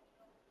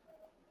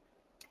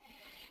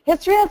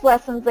 History has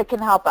lessons that can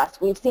help us.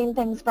 We've seen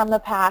things from the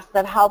past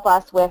that help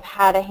us with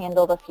how to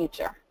handle the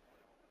future.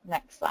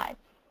 Next slide.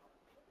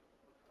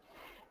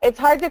 It's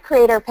hard to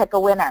create or pick a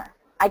winner.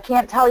 I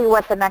can't tell you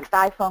what the next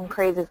iPhone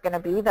craze is going to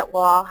be that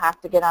we'll all have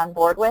to get on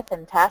board with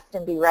and test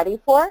and be ready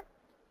for.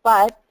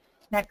 But,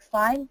 next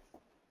slide.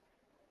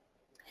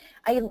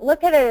 I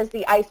look at it as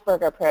the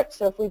iceberg approach.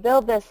 So if we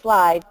build this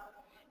slide,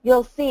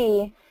 you'll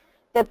see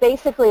that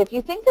basically, if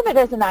you think of it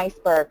as an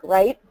iceberg,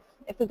 right?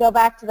 If we go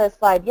back to this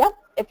slide, yep.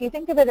 If you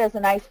think of it as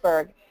an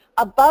iceberg,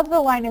 above the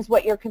line is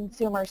what your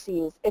consumer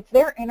sees. It's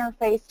their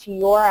interface to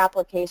your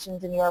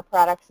applications and your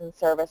products and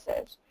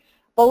services.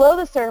 Below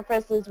the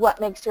surface is what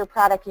makes your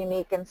product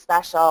unique and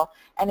special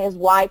and is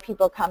why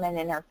people come and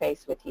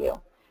interface with you.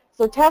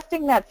 So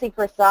testing that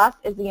secret sauce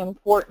is the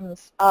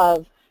importance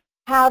of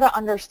how to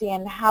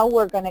understand how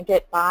we're going to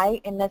get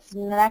by in this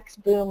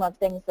next boom of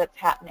things that's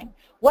happening.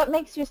 What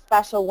makes you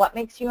special? What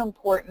makes you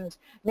important?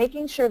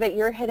 Making sure that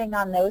you're hitting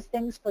on those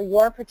things for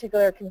your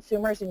particular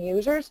consumers and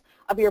users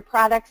of your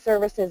products,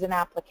 services, and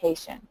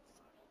applications.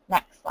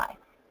 Next slide.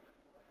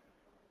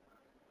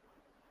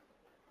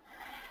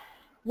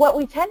 What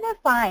we tend to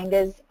find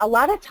is a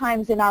lot of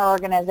times in our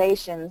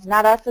organizations,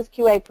 not us as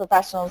QA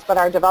professionals, but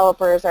our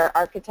developers, our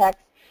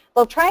architects,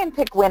 they'll try and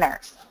pick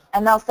winners.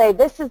 And they'll say,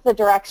 this is the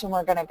direction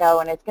we're going to go,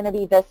 and it's going to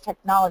be this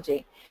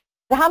technology.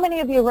 But how many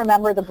of you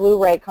remember the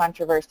Blu-ray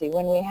controversy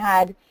when we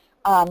had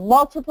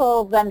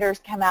multiple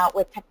vendors come out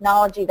with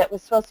technology that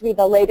was supposed to be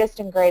the latest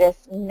and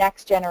greatest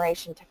next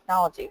generation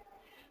technology?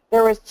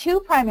 There was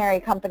two primary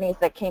companies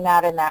that came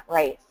out in that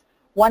race.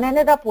 One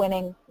ended up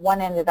winning,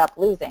 one ended up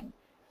losing.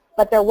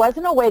 But there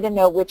wasn't a way to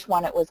know which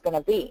one it was going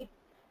to be.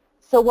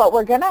 So what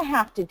we're going to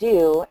have to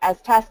do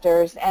as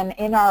testers and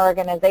in our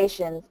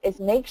organizations is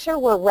make sure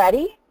we're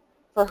ready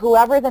for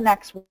whoever the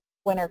next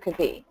winner could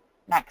be.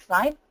 Next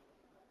slide.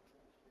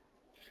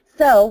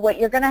 So what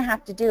you're going to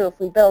have to do if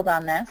we build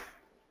on this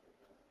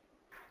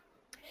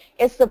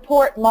is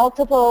support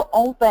multiple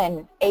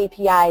open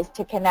APIs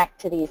to connect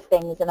to these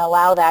things and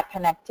allow that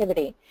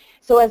connectivity.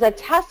 So as a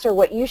tester,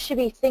 what you should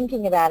be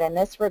thinking about in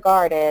this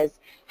regard is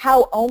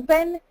how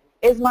open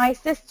is my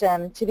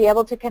system to be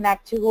able to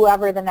connect to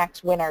whoever the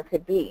next winner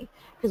could be,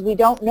 because we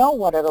don't know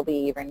what it'll be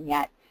even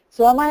yet.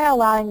 So am I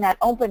allowing that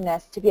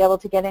openness to be able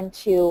to get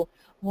into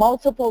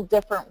multiple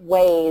different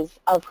ways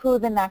of who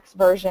the next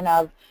version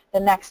of the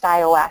next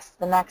iOS,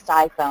 the next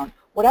iPhone,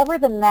 whatever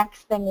the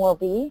next thing will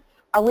be,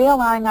 are we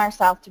allowing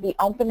ourselves to be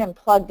open and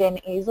plugged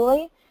in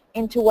easily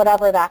into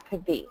whatever that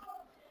could be?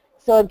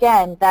 So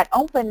again, that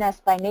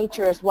openness by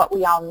nature is what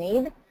we all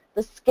need.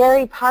 The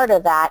scary part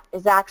of that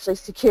is actually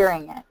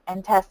securing it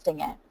and testing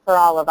it for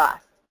all of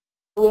us.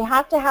 We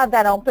have to have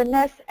that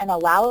openness and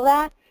allow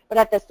that, but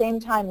at the same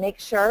time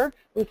make sure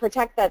we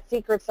protect that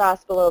secret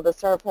sauce below the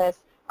surface,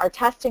 are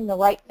testing the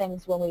right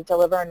things when we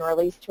deliver and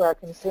release to our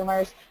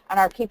consumers, and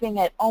are keeping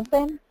it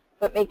open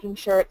but making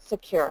sure it's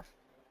secure.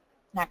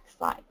 Next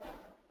slide.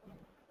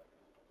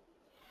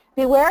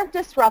 Beware of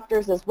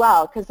disruptors as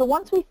well, because the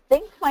ones we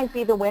think might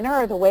be the winner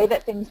or the way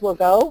that things will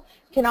go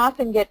can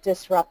often get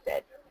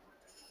disrupted.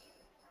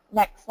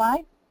 Next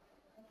slide.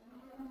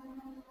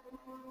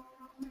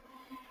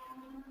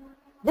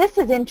 This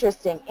is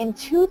interesting. In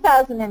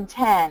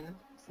 2010,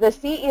 the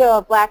CEO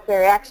of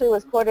BlackBerry actually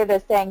was quoted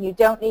as saying, you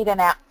don't need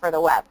an app for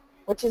the web,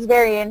 which is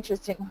very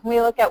interesting when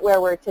we look at where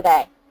we're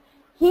today.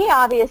 He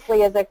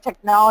obviously is a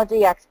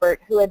technology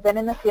expert who had been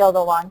in the field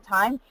a long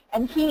time,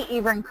 and he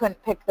even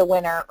couldn't pick the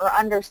winner or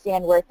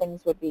understand where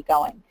things would be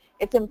going.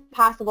 It's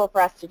impossible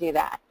for us to do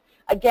that.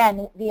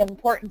 Again, the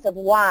importance of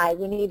why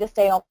we need to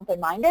stay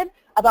open-minded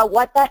about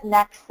what that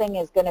next thing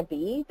is going to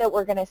be that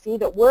we're going to see,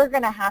 that we're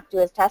going to have to,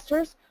 as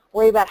testers,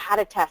 worry about how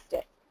to test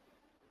it.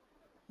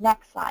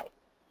 Next slide.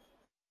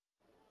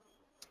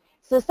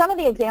 So some of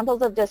the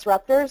examples of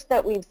disruptors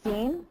that we've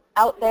seen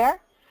out there,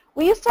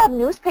 we used to have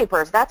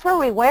newspapers. That's where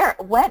we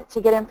went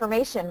to get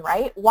information,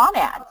 right? Want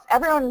ads.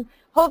 Everyone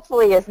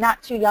hopefully is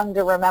not too young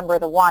to remember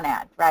the want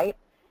ad, right?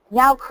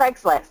 Now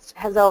Craigslist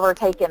has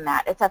overtaken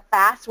that. It's a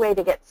fast way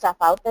to get stuff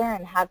out there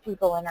and have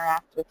people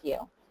interact with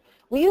you.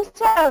 We used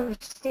to have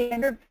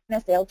standard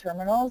point-of-sale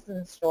terminals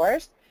in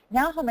stores.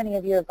 Now how many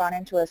of you have gone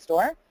into a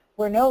store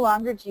where no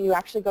longer do you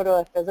actually go to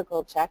a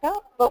physical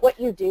checkout, but what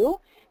you do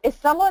is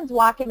someone's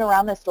walking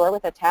around the store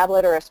with a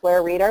tablet or a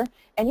square reader,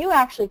 and you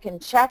actually can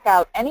check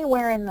out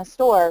anywhere in the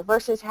store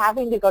versus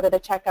having to go to the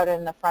checkout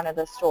in the front of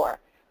the store.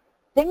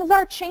 Things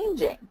are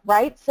changing,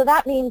 right? So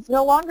that means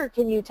no longer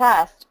can you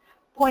test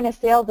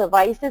point-of-sale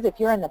devices if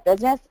you're in the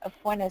business of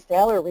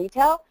point-of-sale or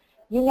retail.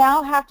 You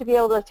now have to be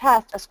able to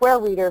test a square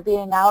reader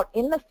being out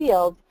in the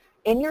field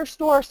in your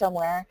store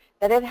somewhere,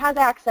 that it has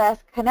access,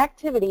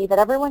 connectivity, that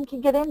everyone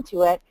can get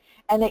into it,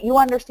 and that you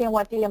understand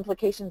what the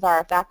implications are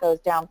if that goes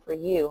down for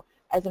you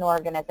as an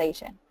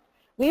organization.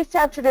 We used to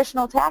have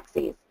traditional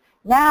taxis.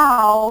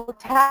 Now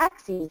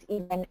taxis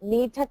even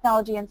need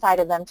technology inside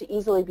of them to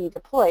easily be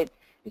deployed,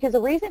 because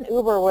the reason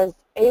Uber was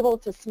able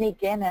to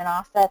sneak in and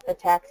offset the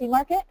taxi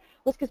market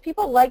was because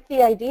people like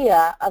the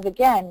idea of,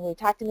 again, we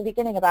talked in the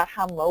beginning about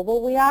how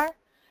mobile we are,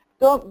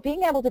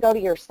 being able to go to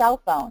your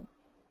cell phone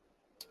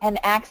and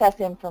access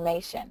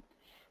information.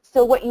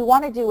 So what you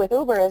want to do with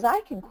Uber is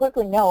I can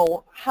quickly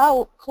know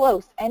how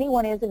close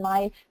anyone is in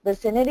my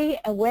vicinity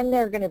and when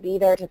they're going to be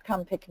there to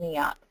come pick me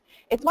up.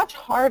 It's much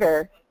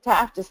harder to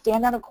have to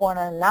stand on a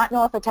corner and not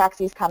know if a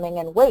taxi's coming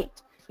and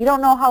wait. You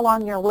don't know how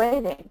long you're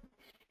waiting.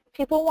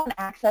 People want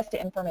access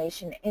to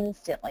information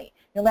instantly,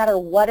 no matter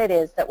what it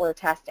is that we're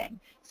testing.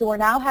 So we're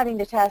now having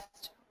to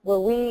test where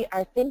we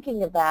are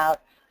thinking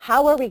about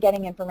how are we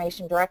getting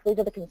information directly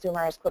to the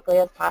consumer as quickly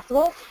as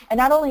possible, and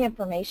not only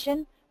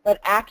information, but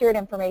accurate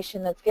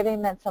information that's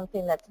giving them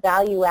something that's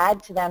value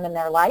add to them in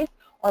their life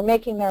or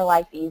making their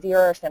life easier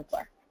or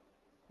simpler.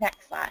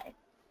 Next slide.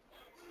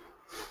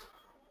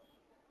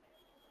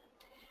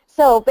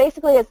 So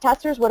basically as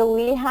testers, what do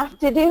we have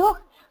to do?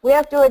 We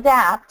have to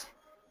adapt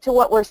to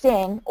what we're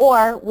seeing,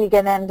 or we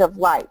get end of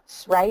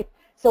life, right?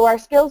 So our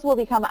skills will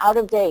become out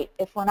of date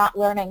if we're not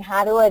learning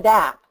how to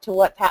adapt to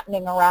what's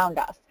happening around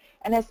us.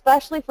 And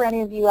especially for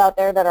any of you out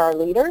there that are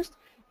leaders,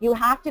 you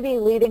have to be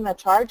leading the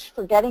charge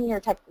for getting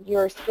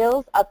your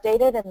skills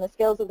updated and the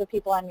skills of the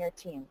people on your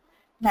team.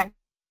 Next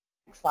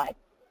slide.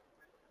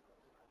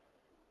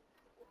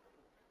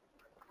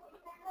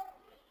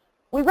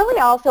 We really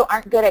also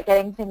aren't good at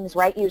getting things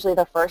right usually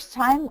the first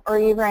time, or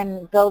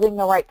even building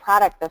the right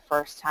product the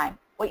first time.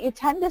 What you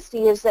tend to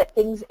see is that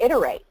things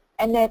iterate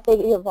and that they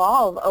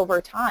evolve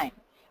over time.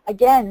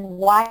 Again,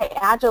 why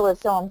Agile is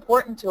so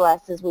important to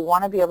us is we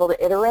want to be able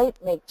to iterate,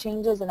 make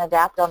changes, and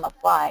adapt on the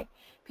fly.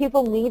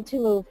 People need to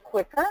move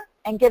quicker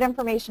and get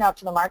information out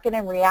to the market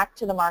and react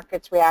to the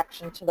market's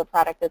reaction to the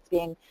product that's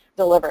being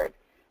delivered.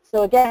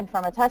 So again,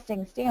 from a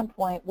testing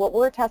standpoint, what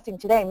we're testing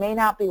today may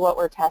not be what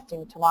we're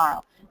testing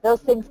tomorrow.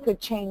 Those things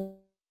could change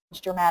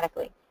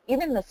dramatically.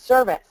 Even the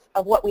service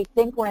of what we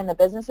think we're in the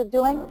business of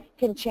doing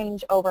can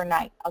change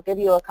overnight. I'll give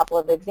you a couple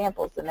of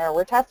examples, and there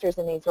were testers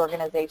in these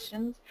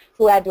organizations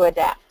who had to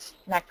adapt.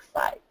 Next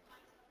slide.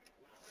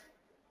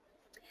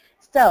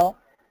 So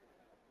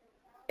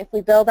if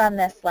we build on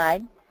this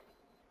slide,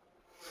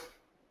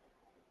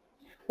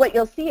 what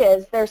you'll see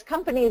is there's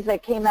companies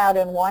that came out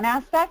in one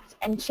aspect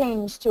and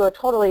changed to a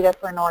totally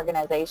different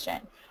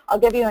organization. I'll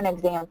give you an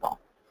example.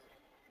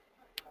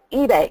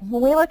 eBay.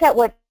 When we look at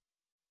what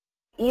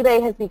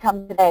eBay has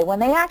become today, when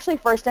they actually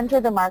first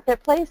entered the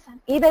marketplace,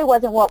 eBay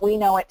wasn't what we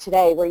know it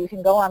today, where you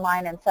can go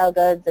online and sell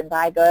goods and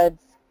buy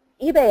goods.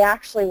 eBay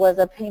actually was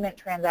a payment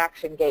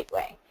transaction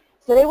gateway.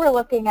 So they were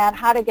looking at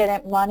how to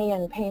get money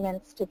and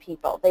payments to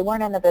people. They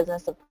weren't in the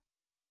business of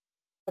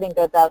putting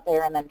goods out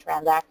there and then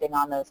transacting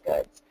on those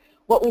goods.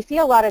 What we see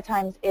a lot of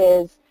times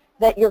is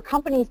that your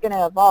company is going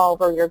to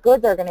evolve, or your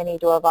goods are going to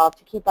need to evolve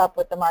to keep up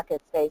with the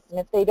market space. And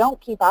if they don't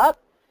keep up,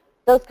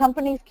 those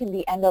companies can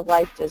be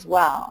end-of-life as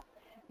well.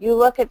 You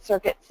look at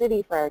Circuit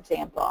City, for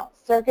example.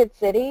 Circuit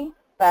City,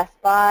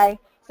 Best Buy,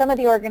 some of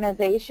the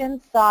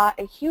organizations saw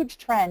a huge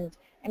trend,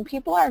 and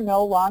people are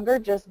no longer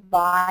just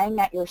buying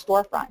at your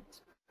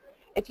storefront.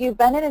 If you've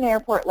been at an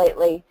airport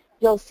lately,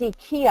 you'll see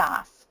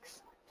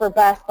kiosks for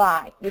Best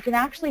Buy. You can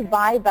actually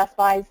buy Best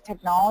Buy's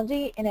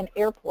technology in an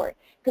airport,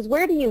 because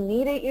where do you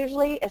need it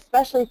usually?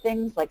 Especially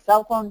things like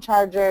cell phone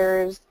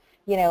chargers,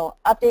 you know,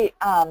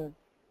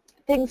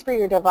 things for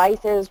your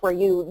devices where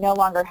you no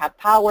longer have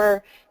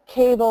power,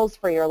 cables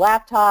for your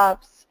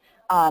laptops,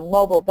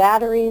 mobile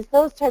batteries,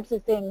 those types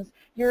of things.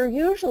 You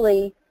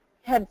usually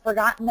had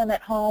forgotten them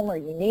at home, or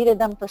you needed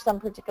them for some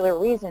particular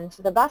reason.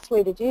 So the best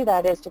way to do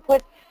that is to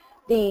put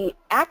the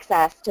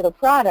access to the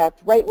product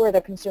right where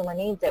the consumer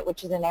needs it,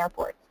 which is in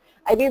airports.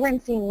 I've even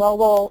seen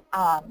mobile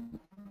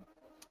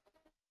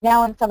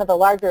now in some of the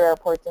larger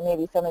airports, and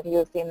maybe some of you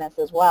have seen this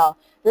as well.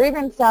 They're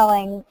even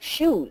selling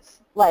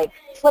shoes, like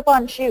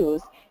slip-on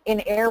shoes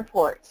in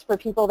airports for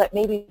people that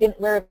maybe didn't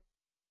wear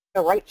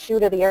the right shoe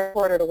to the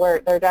airport or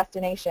to their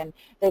destination.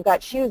 They've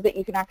got shoes that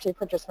you can actually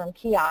purchase from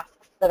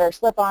kiosks that are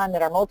slip-on,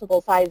 that are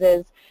multiple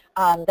sizes,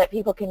 that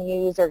people can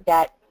use or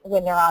get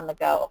when they're on the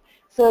go.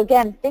 So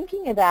again,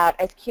 thinking about,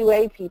 as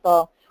QA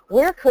people,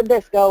 where could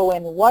this go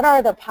and what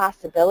are the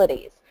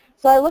possibilities?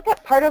 So I look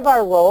at part of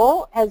our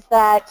role as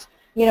that,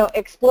 you know,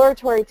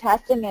 exploratory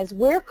testing is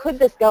where could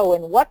this go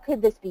and what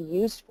could this be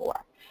used for?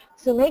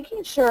 So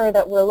making sure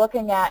that we're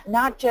looking at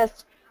not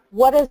just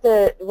what does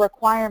the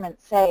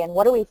requirements say and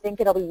what do we think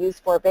it'll be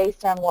used for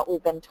based on what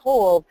we've been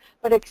told,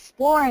 but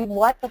exploring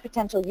what the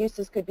potential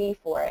uses could be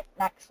for it.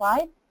 Next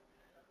slide.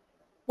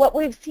 What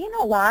we've seen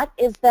a lot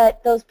is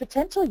that those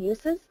potential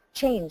uses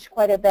change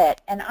quite a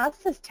bit, and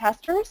us as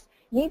testers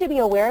need to be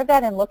aware of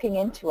that and looking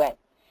into it.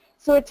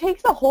 So it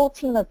takes a whole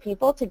team of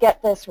people to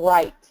get this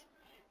right.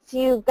 So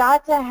you've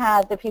got to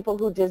have the people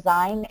who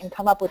design and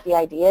come up with the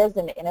ideas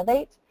and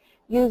innovate.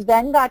 You've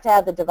then got to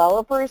have the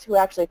developers who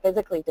actually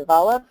physically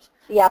developed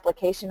the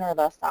application or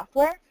the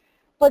software.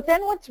 But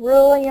then what's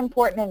really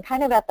important and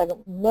kind of at the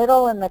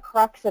middle and the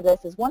crux of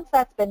this is once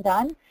that's been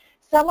done,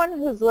 someone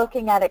who's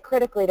looking at it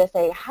critically to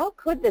say, how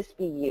could this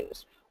be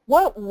used?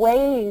 What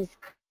ways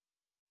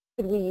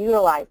could we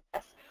utilize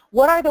this?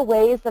 What are the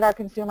ways that our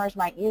consumers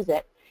might use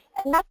it?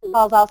 And that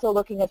involves also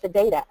looking at the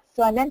data.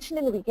 So I mentioned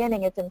in the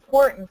beginning it's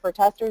important for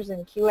testers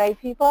and QA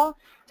people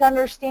to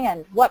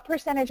understand what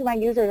percentage of my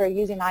users are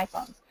using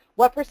iPhones,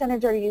 what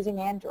percentage are using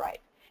Android.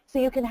 So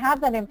you can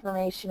have that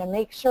information and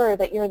make sure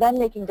that you're then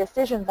making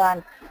decisions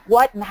on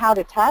what and how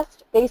to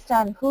test based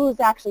on who's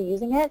actually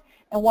using it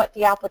and what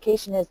the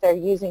application is they're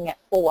using it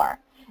for.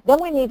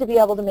 Then we need to be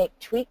able to make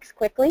tweaks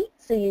quickly.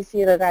 So you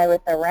see the guy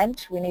with the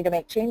wrench. We need to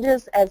make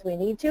changes as we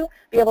need to,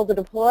 be able to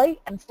deploy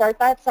and start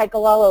that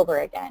cycle all over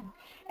again.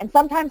 And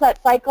sometimes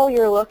that cycle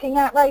you're looking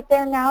at right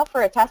there now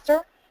for a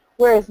tester,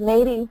 whereas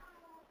maybe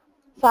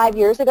 5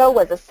 years ago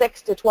was a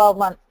 6 to 12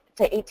 month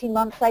to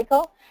 18-month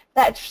cycle,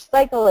 that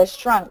cycle has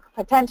shrunk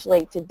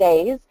potentially to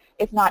days,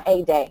 if not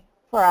a day.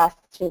 for us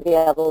to be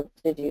able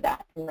to do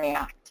that in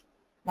React.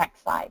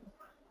 Next slide.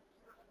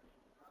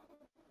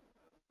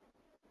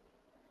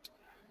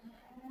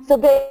 So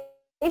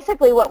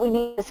basically what we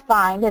need to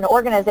find, and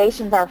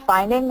organizations are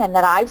finding, and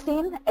that I've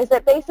seen, is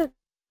that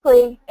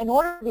basically in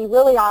order to be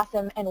really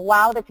awesome and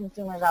wow the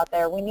consumers out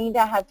there, we need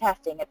to have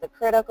testing. It's a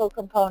critical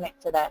component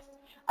to this.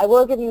 I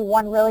will give you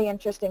one really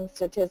interesting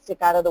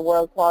statistic out of the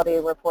World Quality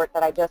Report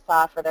that I just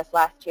saw for this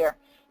last year.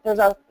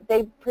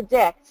 They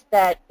predict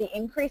that the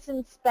increase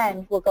in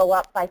spend will go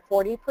up by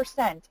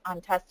 40%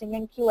 on testing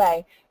and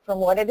QA from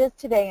what it is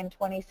today in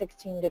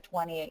 2016 to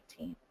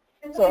 2018.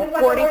 So a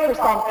 40%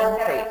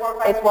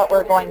 increase is what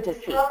we're going to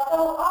see.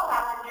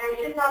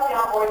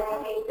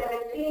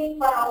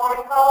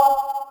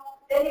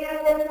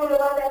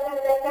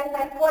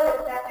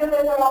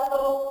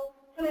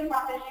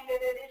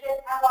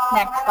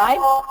 Next slide.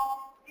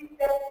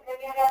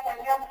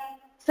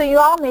 So you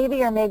all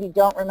maybe or maybe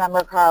don't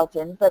remember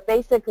Carlton, but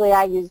basically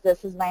I use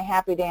this as my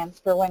happy dance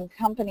for when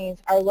companies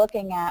are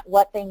looking at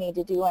what they need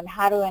to do and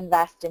how to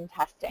invest in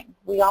testing.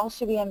 We all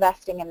should be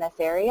investing in this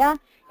area.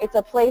 It's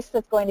a place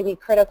that's going to be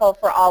critical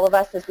for all of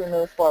us as we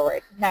move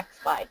forward.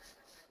 Next slide.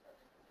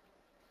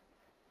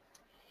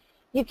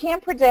 You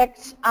can't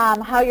predict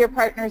how your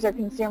partners or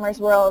consumers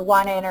will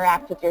want to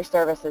interact with your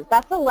services.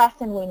 That's a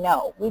lesson we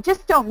know. We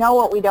just don't know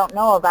what we don't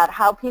know about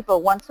how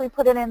people, once we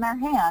put it in their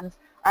hands,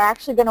 are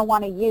actually going to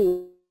want to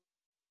use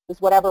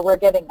whatever we're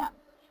giving them.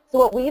 So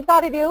what we've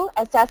got to do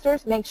as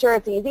testers, make sure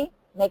it's easy,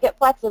 make it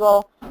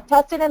flexible,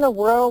 test it in the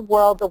real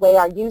world the way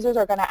our users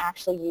are going to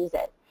actually use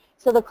it.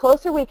 So the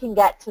closer we can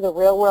get to the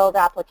real world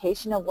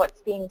application of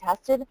what's being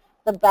tested,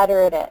 the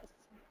better it is.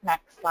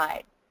 Next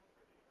slide.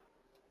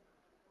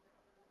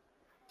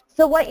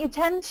 So what you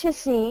tend to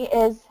see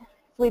is,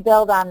 if we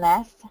build on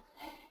this,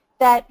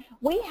 that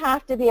we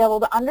have to be able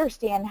to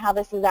understand how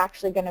this is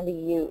actually going to be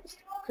used.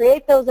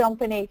 Create those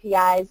open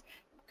APIs,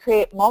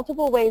 create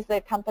multiple ways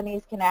that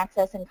companies can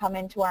access and come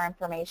into our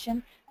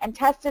information, and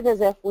test it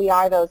as if we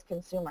are those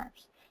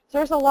consumers. So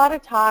there's a lot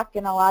of talk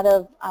and a lot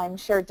of, I'm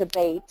sure,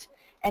 debate,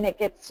 and it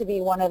gets to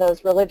be one of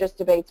those religious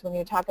debates when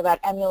you talk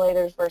about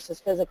emulators versus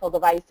physical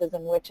devices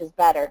and which is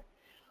better.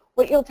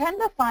 What you'll tend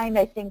to find,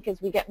 I think,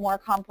 as we get more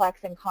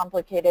complex and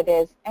complicated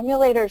is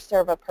emulators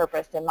serve a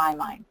purpose in my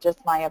mind,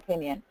 just my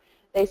opinion.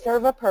 They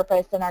serve a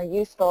purpose and are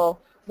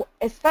useful,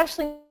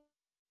 especially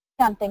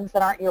on things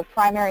that aren't your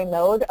primary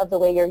mode of the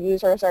way your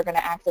users are going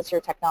to access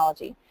your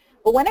technology.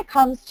 But when it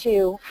comes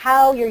to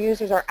how your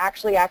users are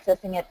actually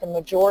accessing it the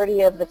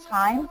majority of the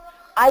time,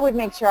 I would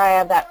make sure I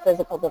have that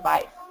physical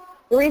device.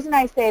 The reason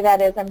I say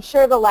that is I'm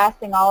sure the last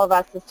thing all of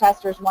us as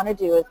testers want to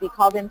do is be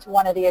called into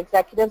one of the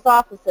executives'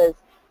 offices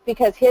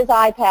because his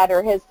iPad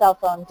or his cell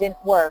phone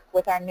didn't work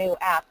with our new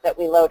app that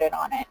we loaded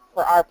on it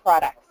for our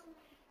products.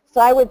 So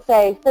I would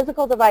say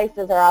physical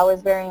devices are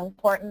always very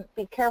important.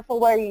 Be careful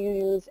where you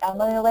use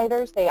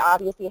emulators. They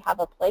obviously have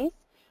a place,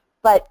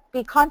 but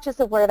be conscious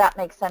of where that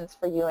makes sense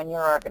for you and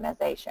your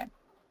organization.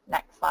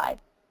 Next slide.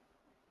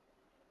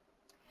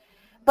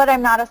 But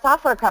I'm not a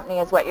software company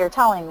is what you're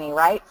telling me,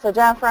 right? So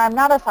Jennifer, I'm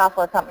not a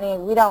software company.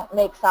 We don't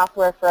make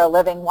software for a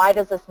living. Why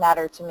does this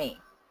matter to me?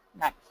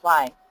 Next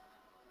slide.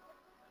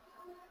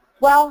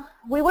 Well,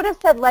 we would have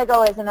said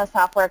Lego isn't a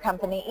software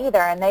company either,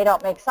 and they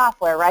don't make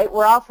software, right?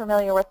 We're all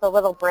familiar with the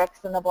little bricks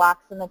and the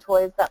blocks and the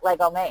toys that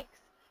Lego makes.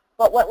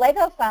 But what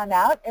Lego found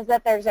out is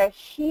that there's a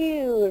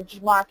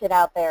huge market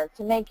out there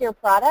to make your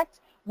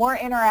product more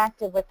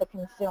interactive with the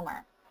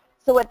consumer.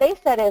 So what they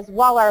said is,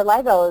 while our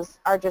Legos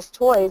are just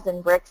toys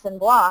and bricks and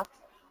blocks,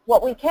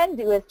 what we can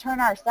do is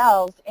turn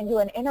ourselves into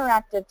an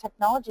interactive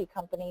technology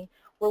company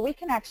where we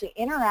can actually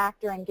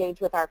interact or engage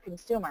with our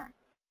consumer.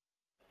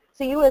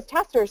 So you as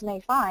testers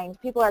may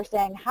find people are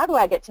saying, how do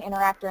I get to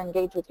interact or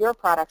engage with your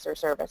products or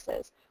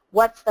services?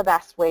 What's the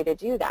best way to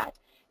do that?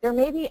 There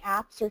may be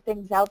apps or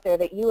things out there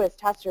that you as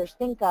testers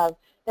think of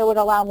that would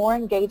allow more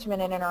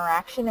engagement and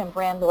interaction and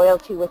brand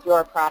loyalty with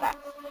your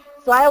products.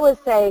 So I always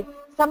say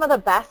some of the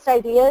best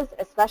ideas,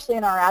 especially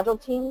in our Agile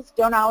teams,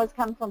 don't always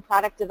come from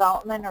product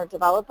development or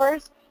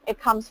developers. It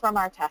comes from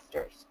our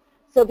testers.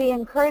 So be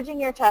encouraging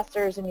your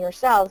testers and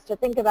yourselves to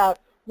think about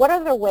what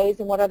other ways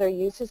and what other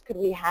uses could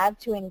we have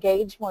to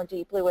engage more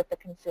deeply with the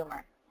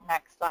consumer.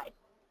 Next slide.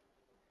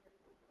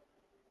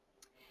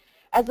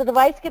 As the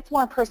device gets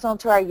more personal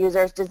to our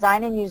users,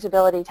 design and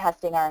usability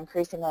testing are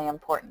increasingly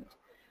important.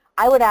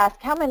 I would ask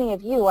how many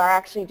of you are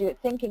actually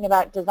thinking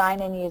about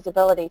design and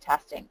usability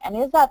testing, and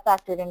is that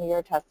factored into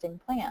your testing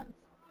plans?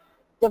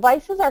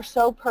 Devices are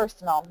so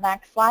personal.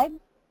 Next slide.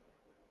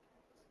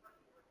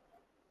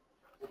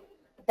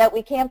 That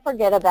we can't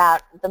forget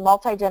about the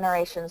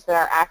multi-generations that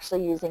are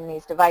actually using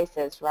these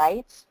devices,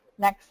 right?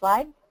 Next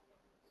slide.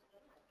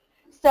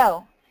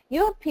 So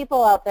you have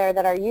people out there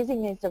that are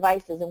using these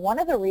devices, and one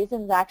of the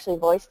reasons actually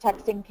voice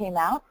texting came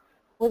out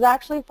was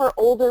actually for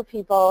older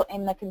people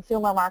in the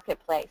consumer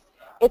marketplace.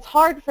 It's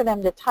hard for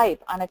them to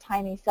type on a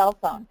tiny cell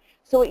phone.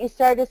 So what you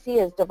start to see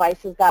is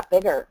devices got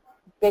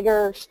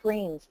bigger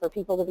screens for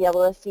people to be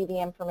able to see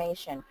the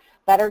information,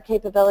 better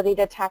capability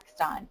to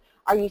text on.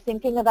 Are you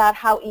thinking about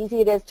how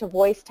easy it is to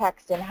voice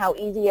text and how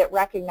easy it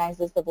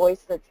recognizes the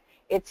voice that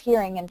it's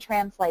hearing and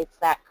translates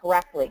that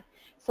correctly?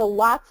 So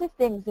lots of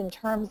things in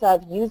terms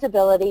of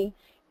usability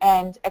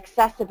and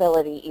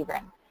accessibility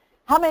even.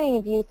 How many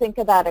of you think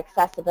about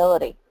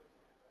accessibility?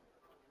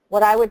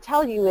 What I would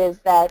tell you is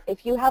that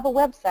if you have a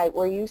website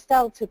where you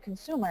sell to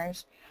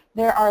consumers,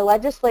 there are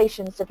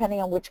legislations,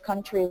 depending on which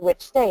country,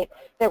 which state,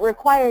 that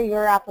require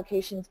your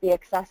application to be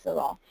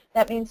accessible.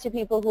 That means to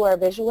people who are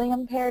visually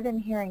impaired and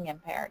hearing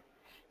impaired.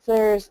 So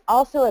there's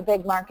also a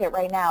big market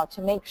right now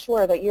to make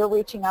sure that you're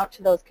reaching out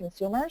to those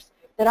consumers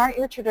that aren't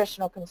your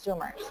traditional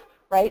consumers,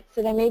 right?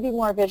 So they may be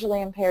more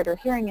visually impaired or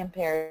hearing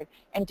impaired.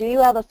 And do you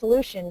have a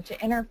solution to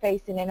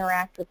interface and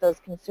interact with those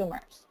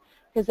consumers?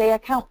 Because they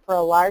account for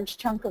a large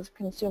chunk of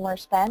consumer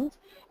spend.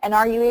 And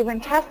are you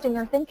even testing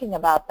or thinking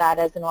about that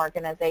as an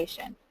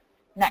organization?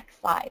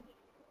 Next slide.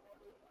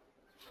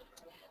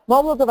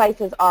 Mobile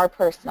devices are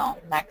personal.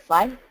 Next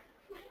slide.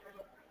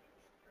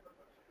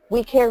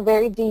 We care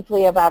very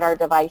deeply about our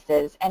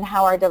devices and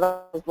how our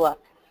devices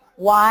look.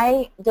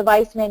 Why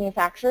device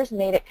manufacturers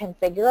made it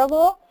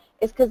configurable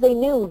is because they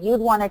knew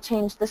you'd want to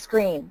change the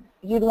screen.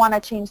 You'd want to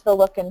change the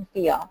look and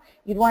feel.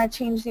 You'd want to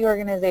change the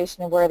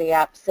organization of where the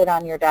apps sit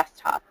on your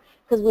desktop.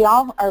 Because we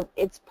all are,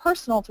 it's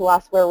personal to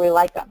us where we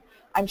like them.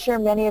 I'm sure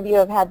many of you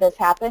have had this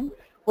happen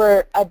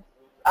where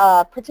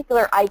a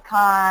particular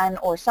icon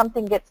or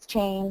something gets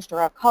changed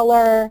or a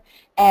color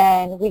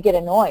and we get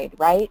annoyed,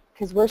 right?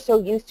 Because we're so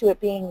used to it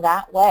being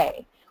that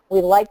way.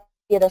 We like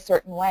it a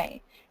certain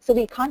way. So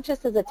be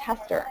conscious as a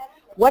tester.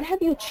 What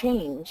have you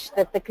changed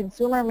that the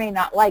consumer may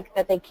not like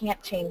that they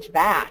can't change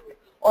back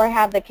or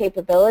have the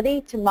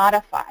capability to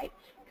modify?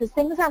 Because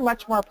things are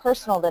much more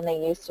personal than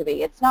they used to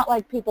be. It's not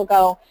like people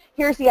go,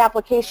 here's the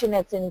application,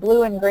 it's in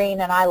blue and green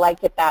and I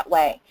like it that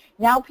way.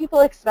 Now people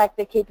expect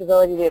the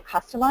capability to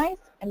customize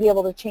and be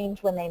able to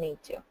change when they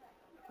need to.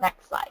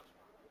 Next slide.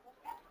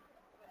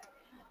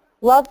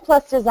 Love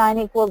plus design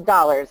equals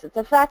dollars. It's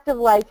a fact of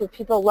life. If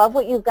people love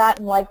what you've got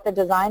and like the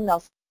design,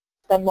 they'll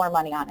spend more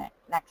money on it.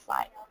 Next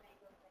slide.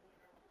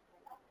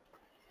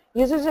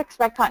 Users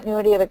expect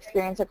continuity of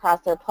experience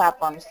across their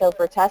platforms. So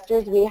for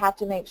testers, we have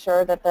to make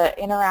sure that the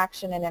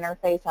interaction and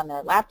interface on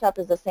their laptop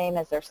is the same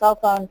as their cell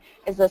phone,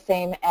 is the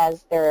same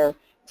as their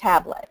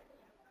tablet.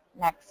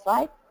 Next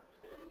slide.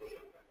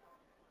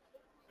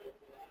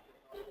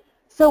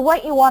 So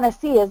what you want to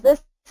see is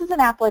this is an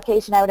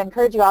application. I would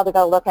encourage you all to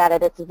go look at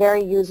it. It's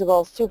very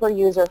usable, super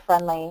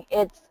user-friendly.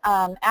 It's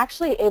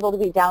actually able to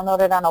be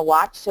downloaded on a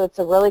watch, so it's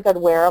a really good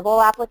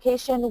wearable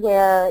application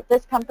where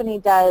this company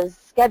does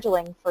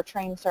scheduling for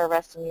train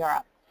service in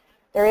Europe.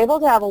 They're able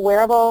to have a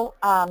wearable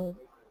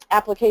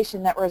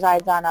application that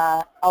resides on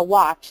a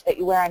watch that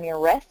you wear on your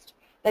wrist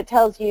that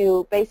tells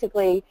you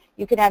basically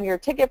you can have your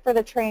ticket for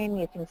the train,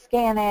 you can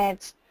scan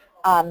it,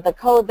 the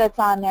code that's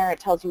on there, it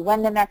tells you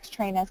when the next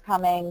train is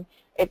coming.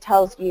 It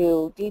tells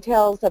you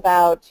details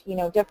about,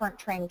 different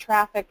train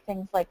traffic,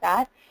 things like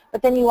that.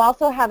 But then you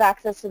also have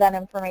access to that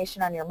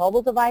information on your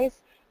mobile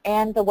device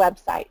and the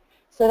website.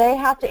 So they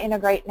have to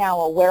integrate now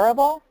a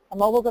wearable, a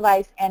mobile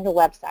device, and a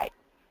website.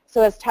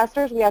 So as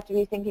testers, we have to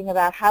be thinking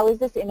about how is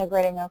this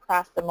integrating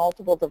across the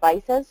multiple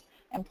devices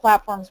and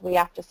platforms we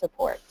have to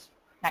support.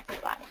 Next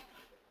slide.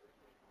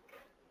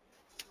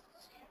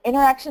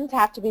 Interactions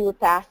have to be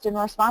fast and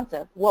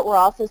responsive. What we're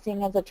also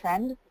seeing as a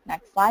trend,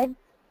 next slide.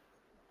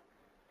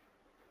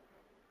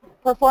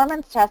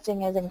 Performance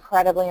testing is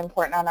incredibly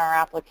important on our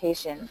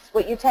applications.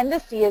 What you tend to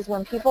see is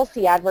when people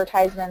see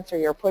advertisements or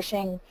you're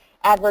pushing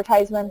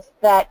advertisements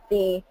that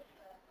the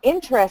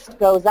interest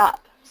goes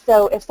up.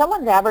 So if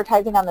someone's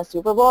advertising on the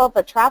Super Bowl,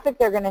 the traffic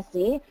they're going to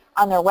see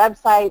on their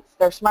websites,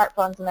 their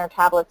smartphones, and their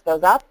tablets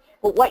goes up.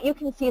 But what you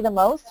can see the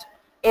most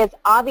is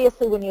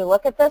obviously when you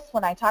look at this,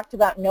 when I talked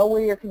about know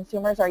where your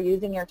consumers are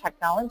using your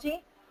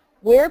technology,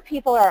 where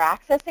people are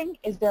accessing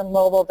is their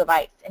mobile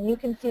device. And you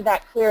can see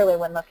that clearly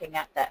when looking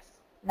at this.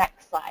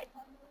 Next slide.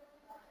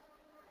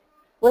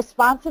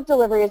 Responsive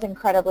delivery is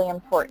incredibly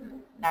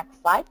important.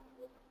 Next slide.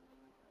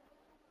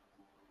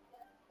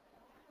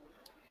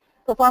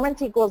 Performance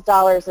equals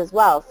dollars as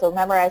well. So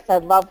remember I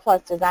said love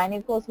plus design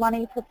equals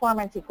money,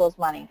 performance equals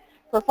money.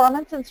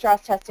 Performance and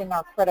stress testing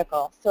are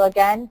critical. So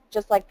again,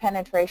 just like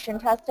penetration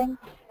testing,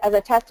 as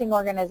a testing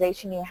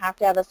organization, you have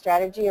to have a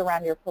strategy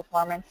around your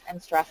performance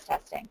and stress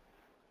testing.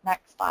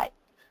 Next slide.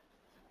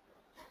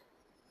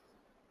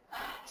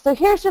 So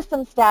here's just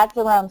some stats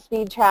around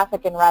speed,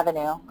 traffic, and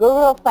revenue.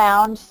 Google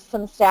found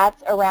some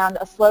stats around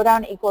a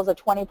slowdown equals a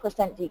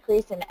 20%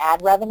 decrease in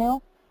ad revenue.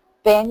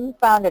 Bing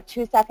found a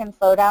 2-second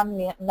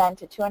slowdown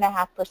meant a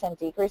 2.5%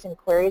 decrease in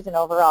queries and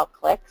overall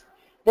clicks.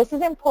 This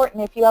is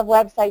important if you have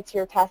websites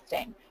you're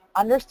testing.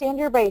 Understand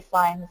your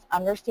baselines,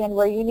 understand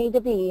where you need to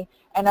be,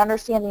 and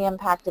understand the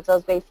impact if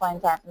those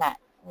baselines aren't met.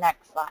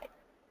 Next slide.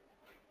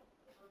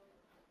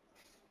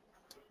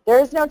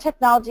 There is no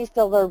technology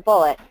silver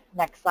bullet.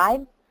 Next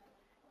slide.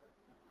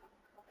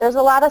 There's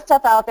a lot of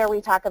stuff out there.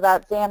 We talk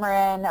about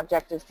Xamarin,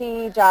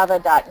 Objective-C,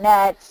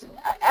 Java.net.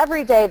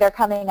 Every day they're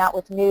coming out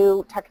with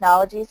new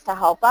technologies to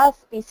help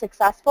us be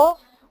successful.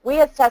 We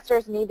as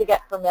testers need to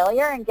get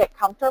familiar and get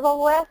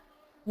comfortable with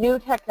new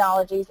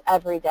technologies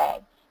every day.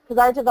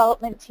 Because our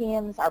development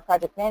teams, our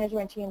project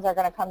management teams are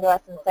going to come to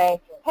us and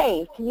say,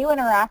 hey, can you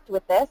interact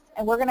with this?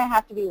 And we're going to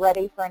have to be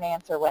ready for an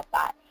answer with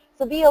that.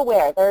 So be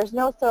aware, there's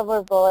no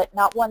silver bullet.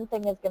 Not one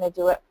thing is going to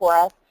do it for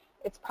us.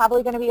 It's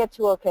probably going to be a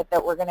toolkit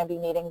that we're going to be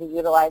needing to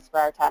utilize for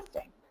our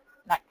testing.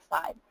 Next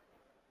slide.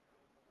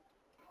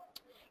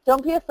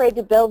 Don't be afraid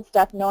to build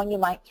stuff knowing you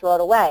might throw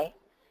it away.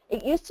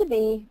 It used to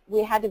be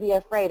we had to be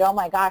afraid, oh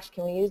my gosh,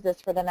 can we use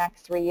this for the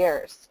next 3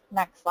 years?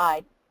 Next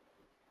slide.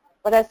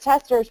 But as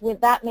testers,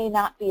 that may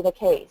not be the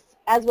case.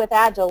 As with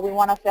Agile, we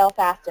want to fail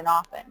fast and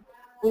often.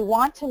 We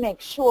want to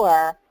make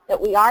sure that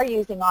we are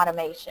using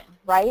automation,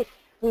 right?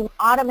 We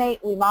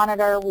automate, we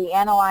monitor, we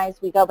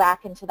analyze, we go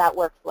back into that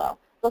workflow.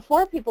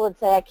 Before, people would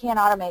say, I can't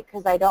automate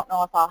because I don't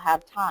know if I'll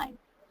have time.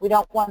 We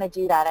don't want to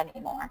do that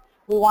anymore.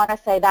 We want to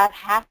say that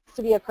has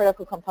to be a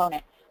critical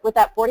component. With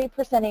that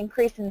 40%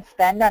 increase in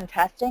spend on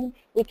testing,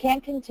 we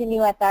can't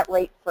continue at that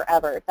rate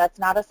forever. That's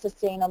not a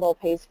sustainable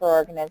pace for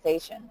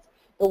organizations.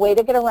 The way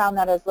to get around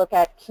that is look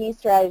at key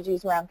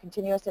strategies around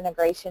continuous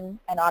integration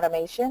and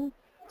automation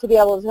to be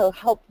able to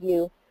help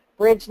you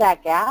bridge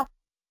that gap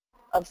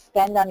of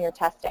spend on your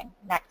testing.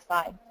 Next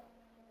slide.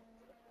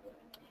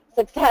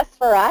 Success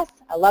for us,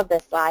 I love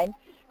this slide,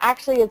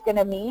 actually is going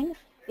to mean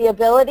the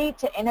ability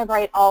to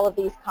integrate all of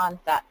these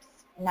concepts.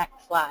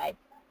 Next slide.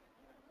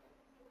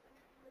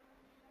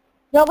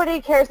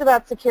 Nobody cares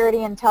about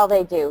security until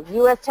they do.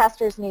 You as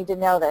testers need to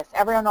know this.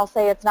 Everyone will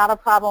say it's not a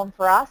problem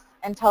for us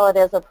until it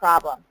is a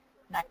problem.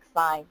 Next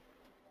slide.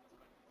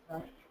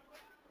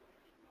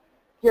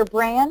 Your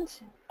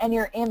brand and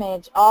your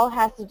image all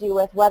has to do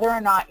with whether or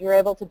not you're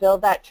able to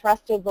build that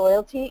trusted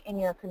loyalty in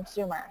your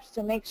consumers.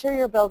 So make sure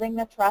you're building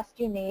the trust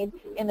you need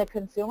in the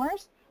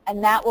consumers,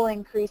 and that will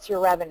increase your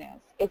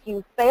revenues. If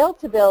you fail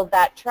to build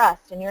that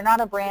trust and you're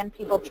not a brand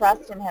people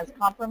trust and has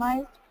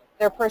compromised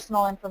their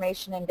personal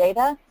information and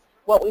data,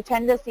 what we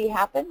tend to see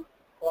happen,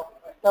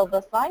 build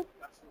this slide,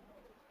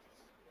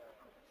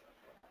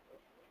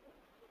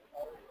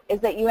 is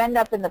that you end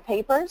up in the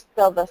papers,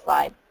 build this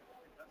slide,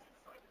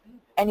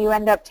 and you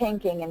end up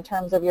tanking in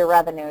terms of your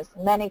revenues.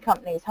 Many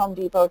companies, Home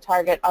Depot,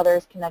 Target,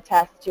 others can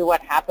attest to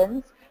what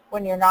happens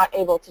when you're not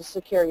able to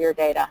secure your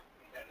data.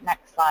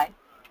 Next slide.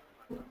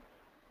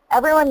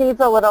 Everyone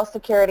needs a little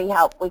security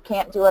help. We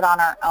can't do it on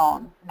our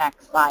own.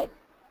 Next slide.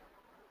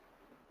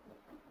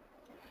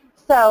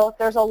 So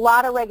there's a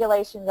lot of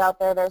regulations out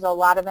there. There's a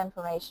lot of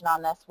information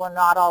on this. We're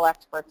not all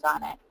experts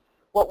on it.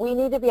 What we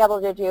need to be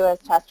able to do as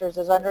testers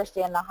is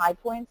understand the high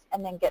points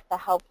and then get the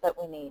help that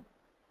we need.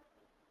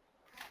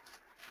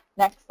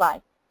 Next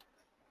slide.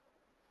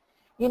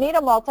 You need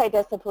a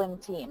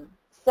multidisciplinary team.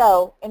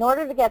 So in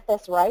order to get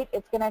this right,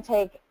 it's going to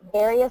take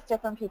various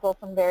different people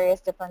from various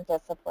different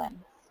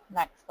disciplines.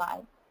 Next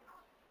slide.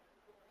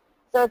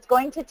 So it's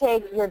going to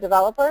take your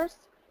developers,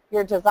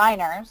 your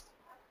designers,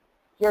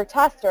 your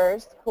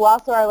testers who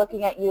also are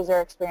looking at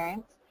user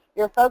experience,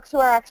 your folks who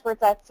are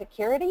experts at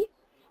security,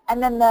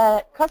 and then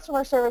the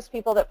customer service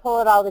people that pull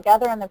it all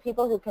together and the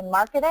people who can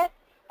market it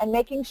and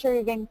making sure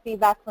you're getting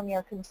feedback from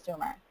your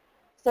consumer.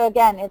 So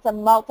again, it's a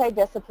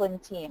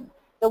multidisciplinary team.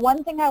 The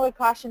one thing I would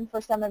caution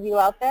for some of you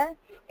out there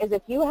is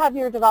if you have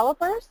your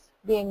developers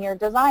being your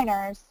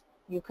designers,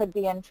 you could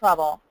be in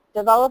trouble.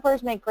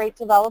 Developers make great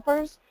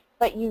developers,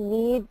 but you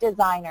need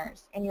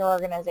designers in your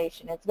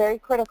organization. It's very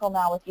critical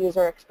now with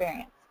user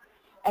experience.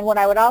 And what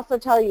I would also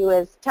tell you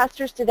is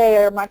testers today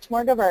are much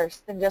more diverse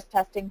than just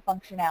testing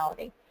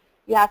functionality.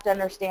 You have to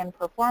understand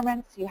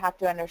performance, you have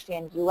to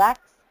understand UX,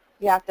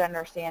 you have to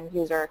understand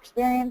user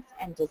experience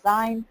and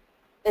design.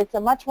 It's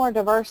a much more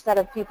diverse set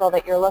of people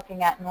that you're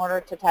looking at in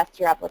order to test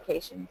your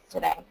applications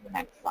today.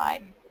 Next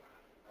slide.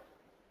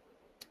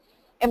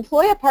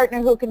 Employ a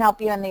partner who can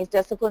help you in these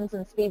disciplines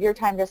and speed your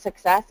time to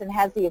success and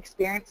has the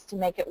experience to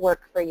make it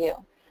work for you.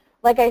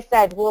 Like I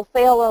said, we'll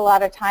fail a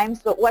lot of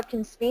times, but what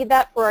can speed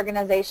that for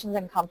organizations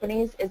and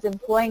companies is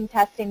employing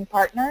testing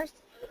partners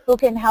who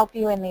can help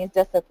you in these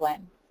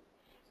disciplines.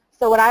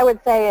 So what I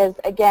would say is,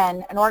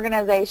 again, an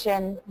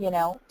organization,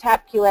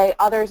 TAP QA,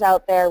 others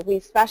out there, we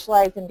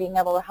specialize in being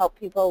able to help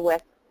people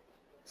with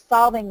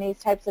solving these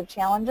types of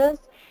challenges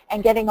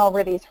and getting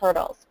over these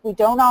hurdles. We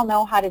don't all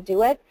know how to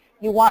do it.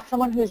 You want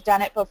someone who's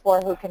done it before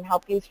who can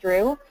help you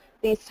through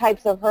these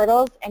types of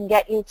hurdles and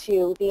get you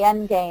to the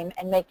end game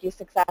and make you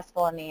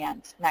successful in the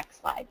end.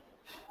 Next slide.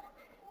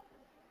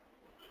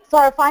 So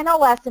our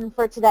final lesson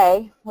for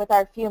today, with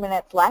our few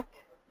minutes left,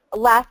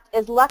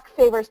 is luck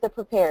favors the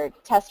prepared.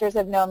 Testers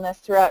have known this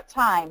throughout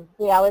time.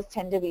 We always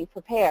tend to be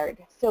prepared.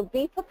 So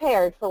be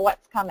prepared for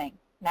what's coming.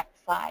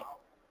 Next slide.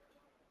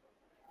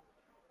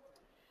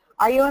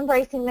 Are you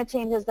embracing the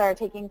changes that are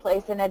taking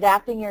place and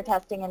adapting your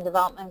testing and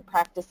development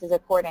practices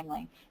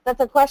accordingly?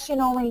 That's a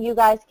question only you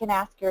guys can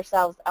ask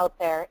yourselves out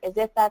there, is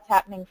if that's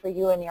happening for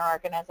you and your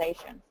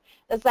organizations.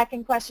 The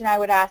second question I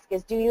would ask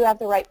is, do you have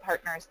the right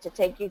partners to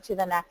take you to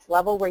the next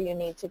level where you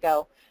need to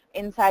go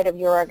inside of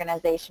your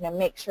organization, and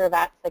make sure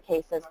that's the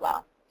case as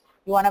well.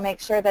 You want to make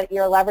sure that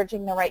you're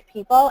leveraging the right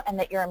people and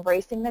that you're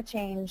embracing the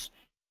change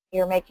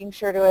you're making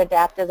sure to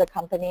adapt as a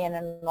company and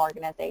an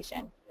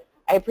organization.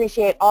 I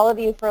appreciate all of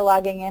you for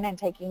logging in and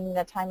taking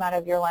the time out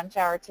of your lunch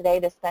hour today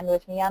to spend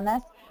with me on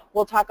this.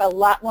 We'll talk a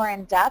lot more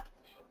in depth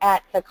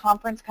at the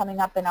conference coming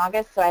up in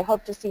August, so I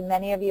hope to see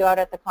many of you out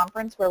at the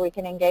conference where we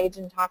can engage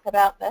and talk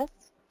about this.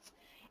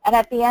 And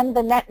at the end,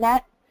 the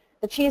net,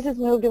 the cheese has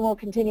moved and will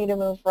continue to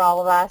move for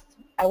all of us.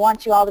 I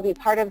want you all to be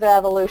part of the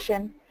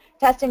evolution.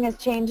 Testing is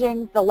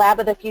changing. The lab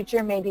of the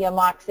future may be a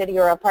mock city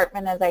or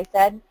apartment, as I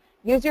said.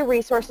 Use your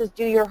resources,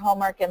 do your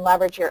homework, and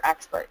leverage your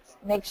experts.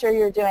 Make sure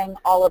you're doing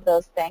all of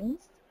those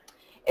things.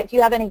 If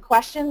you have any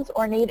questions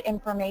or need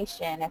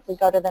information, if we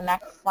go to the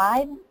next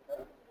slide,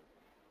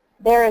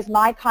 there is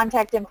my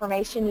contact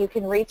information. You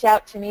can reach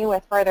out to me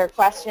with further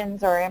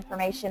questions or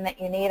information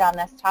that you need on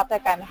this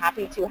topic. I'm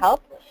happy to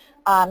help.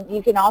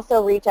 You can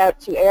also reach out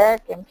to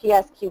Eric and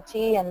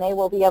PSQT, and they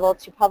will be able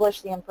to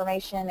publish the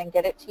information and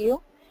get it to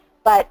you.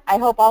 But I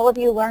hope all of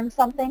you learned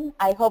something.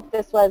 I hope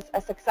this was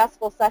a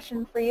successful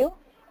session for you.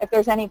 If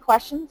there's any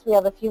questions, we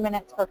have a few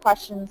minutes for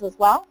questions as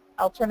well.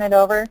 I'll turn it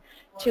over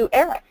to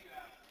Eric.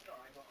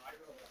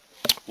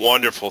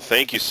 Wonderful.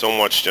 Thank you so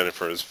much,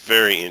 Jennifer. It's a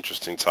very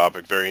interesting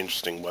topic, very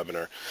interesting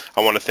webinar.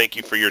 I want to thank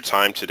you for your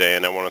time today,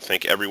 and I want to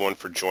thank everyone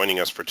for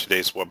joining us for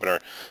today's webinar,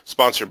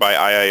 sponsored by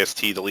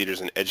IIST, the leaders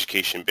in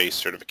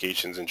education-based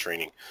certifications and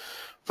training.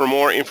 For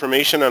more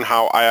information on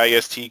how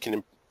IIST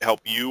can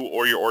help you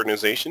or your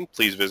organization,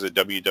 please visit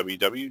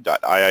www.iist.org.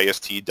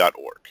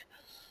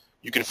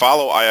 You can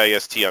follow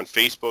IIST on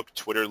Facebook,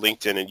 Twitter,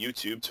 LinkedIn, and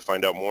YouTube to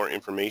find out more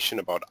information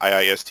about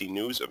IIST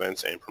news,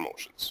 events, and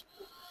promotions.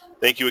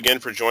 Thank you again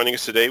for joining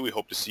us today. We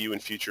hope to see you in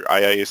future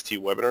IIST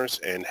webinars,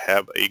 and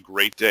have a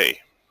great day.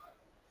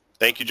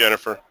 Thank you,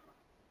 Jennifer.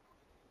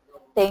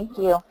 Thank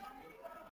you.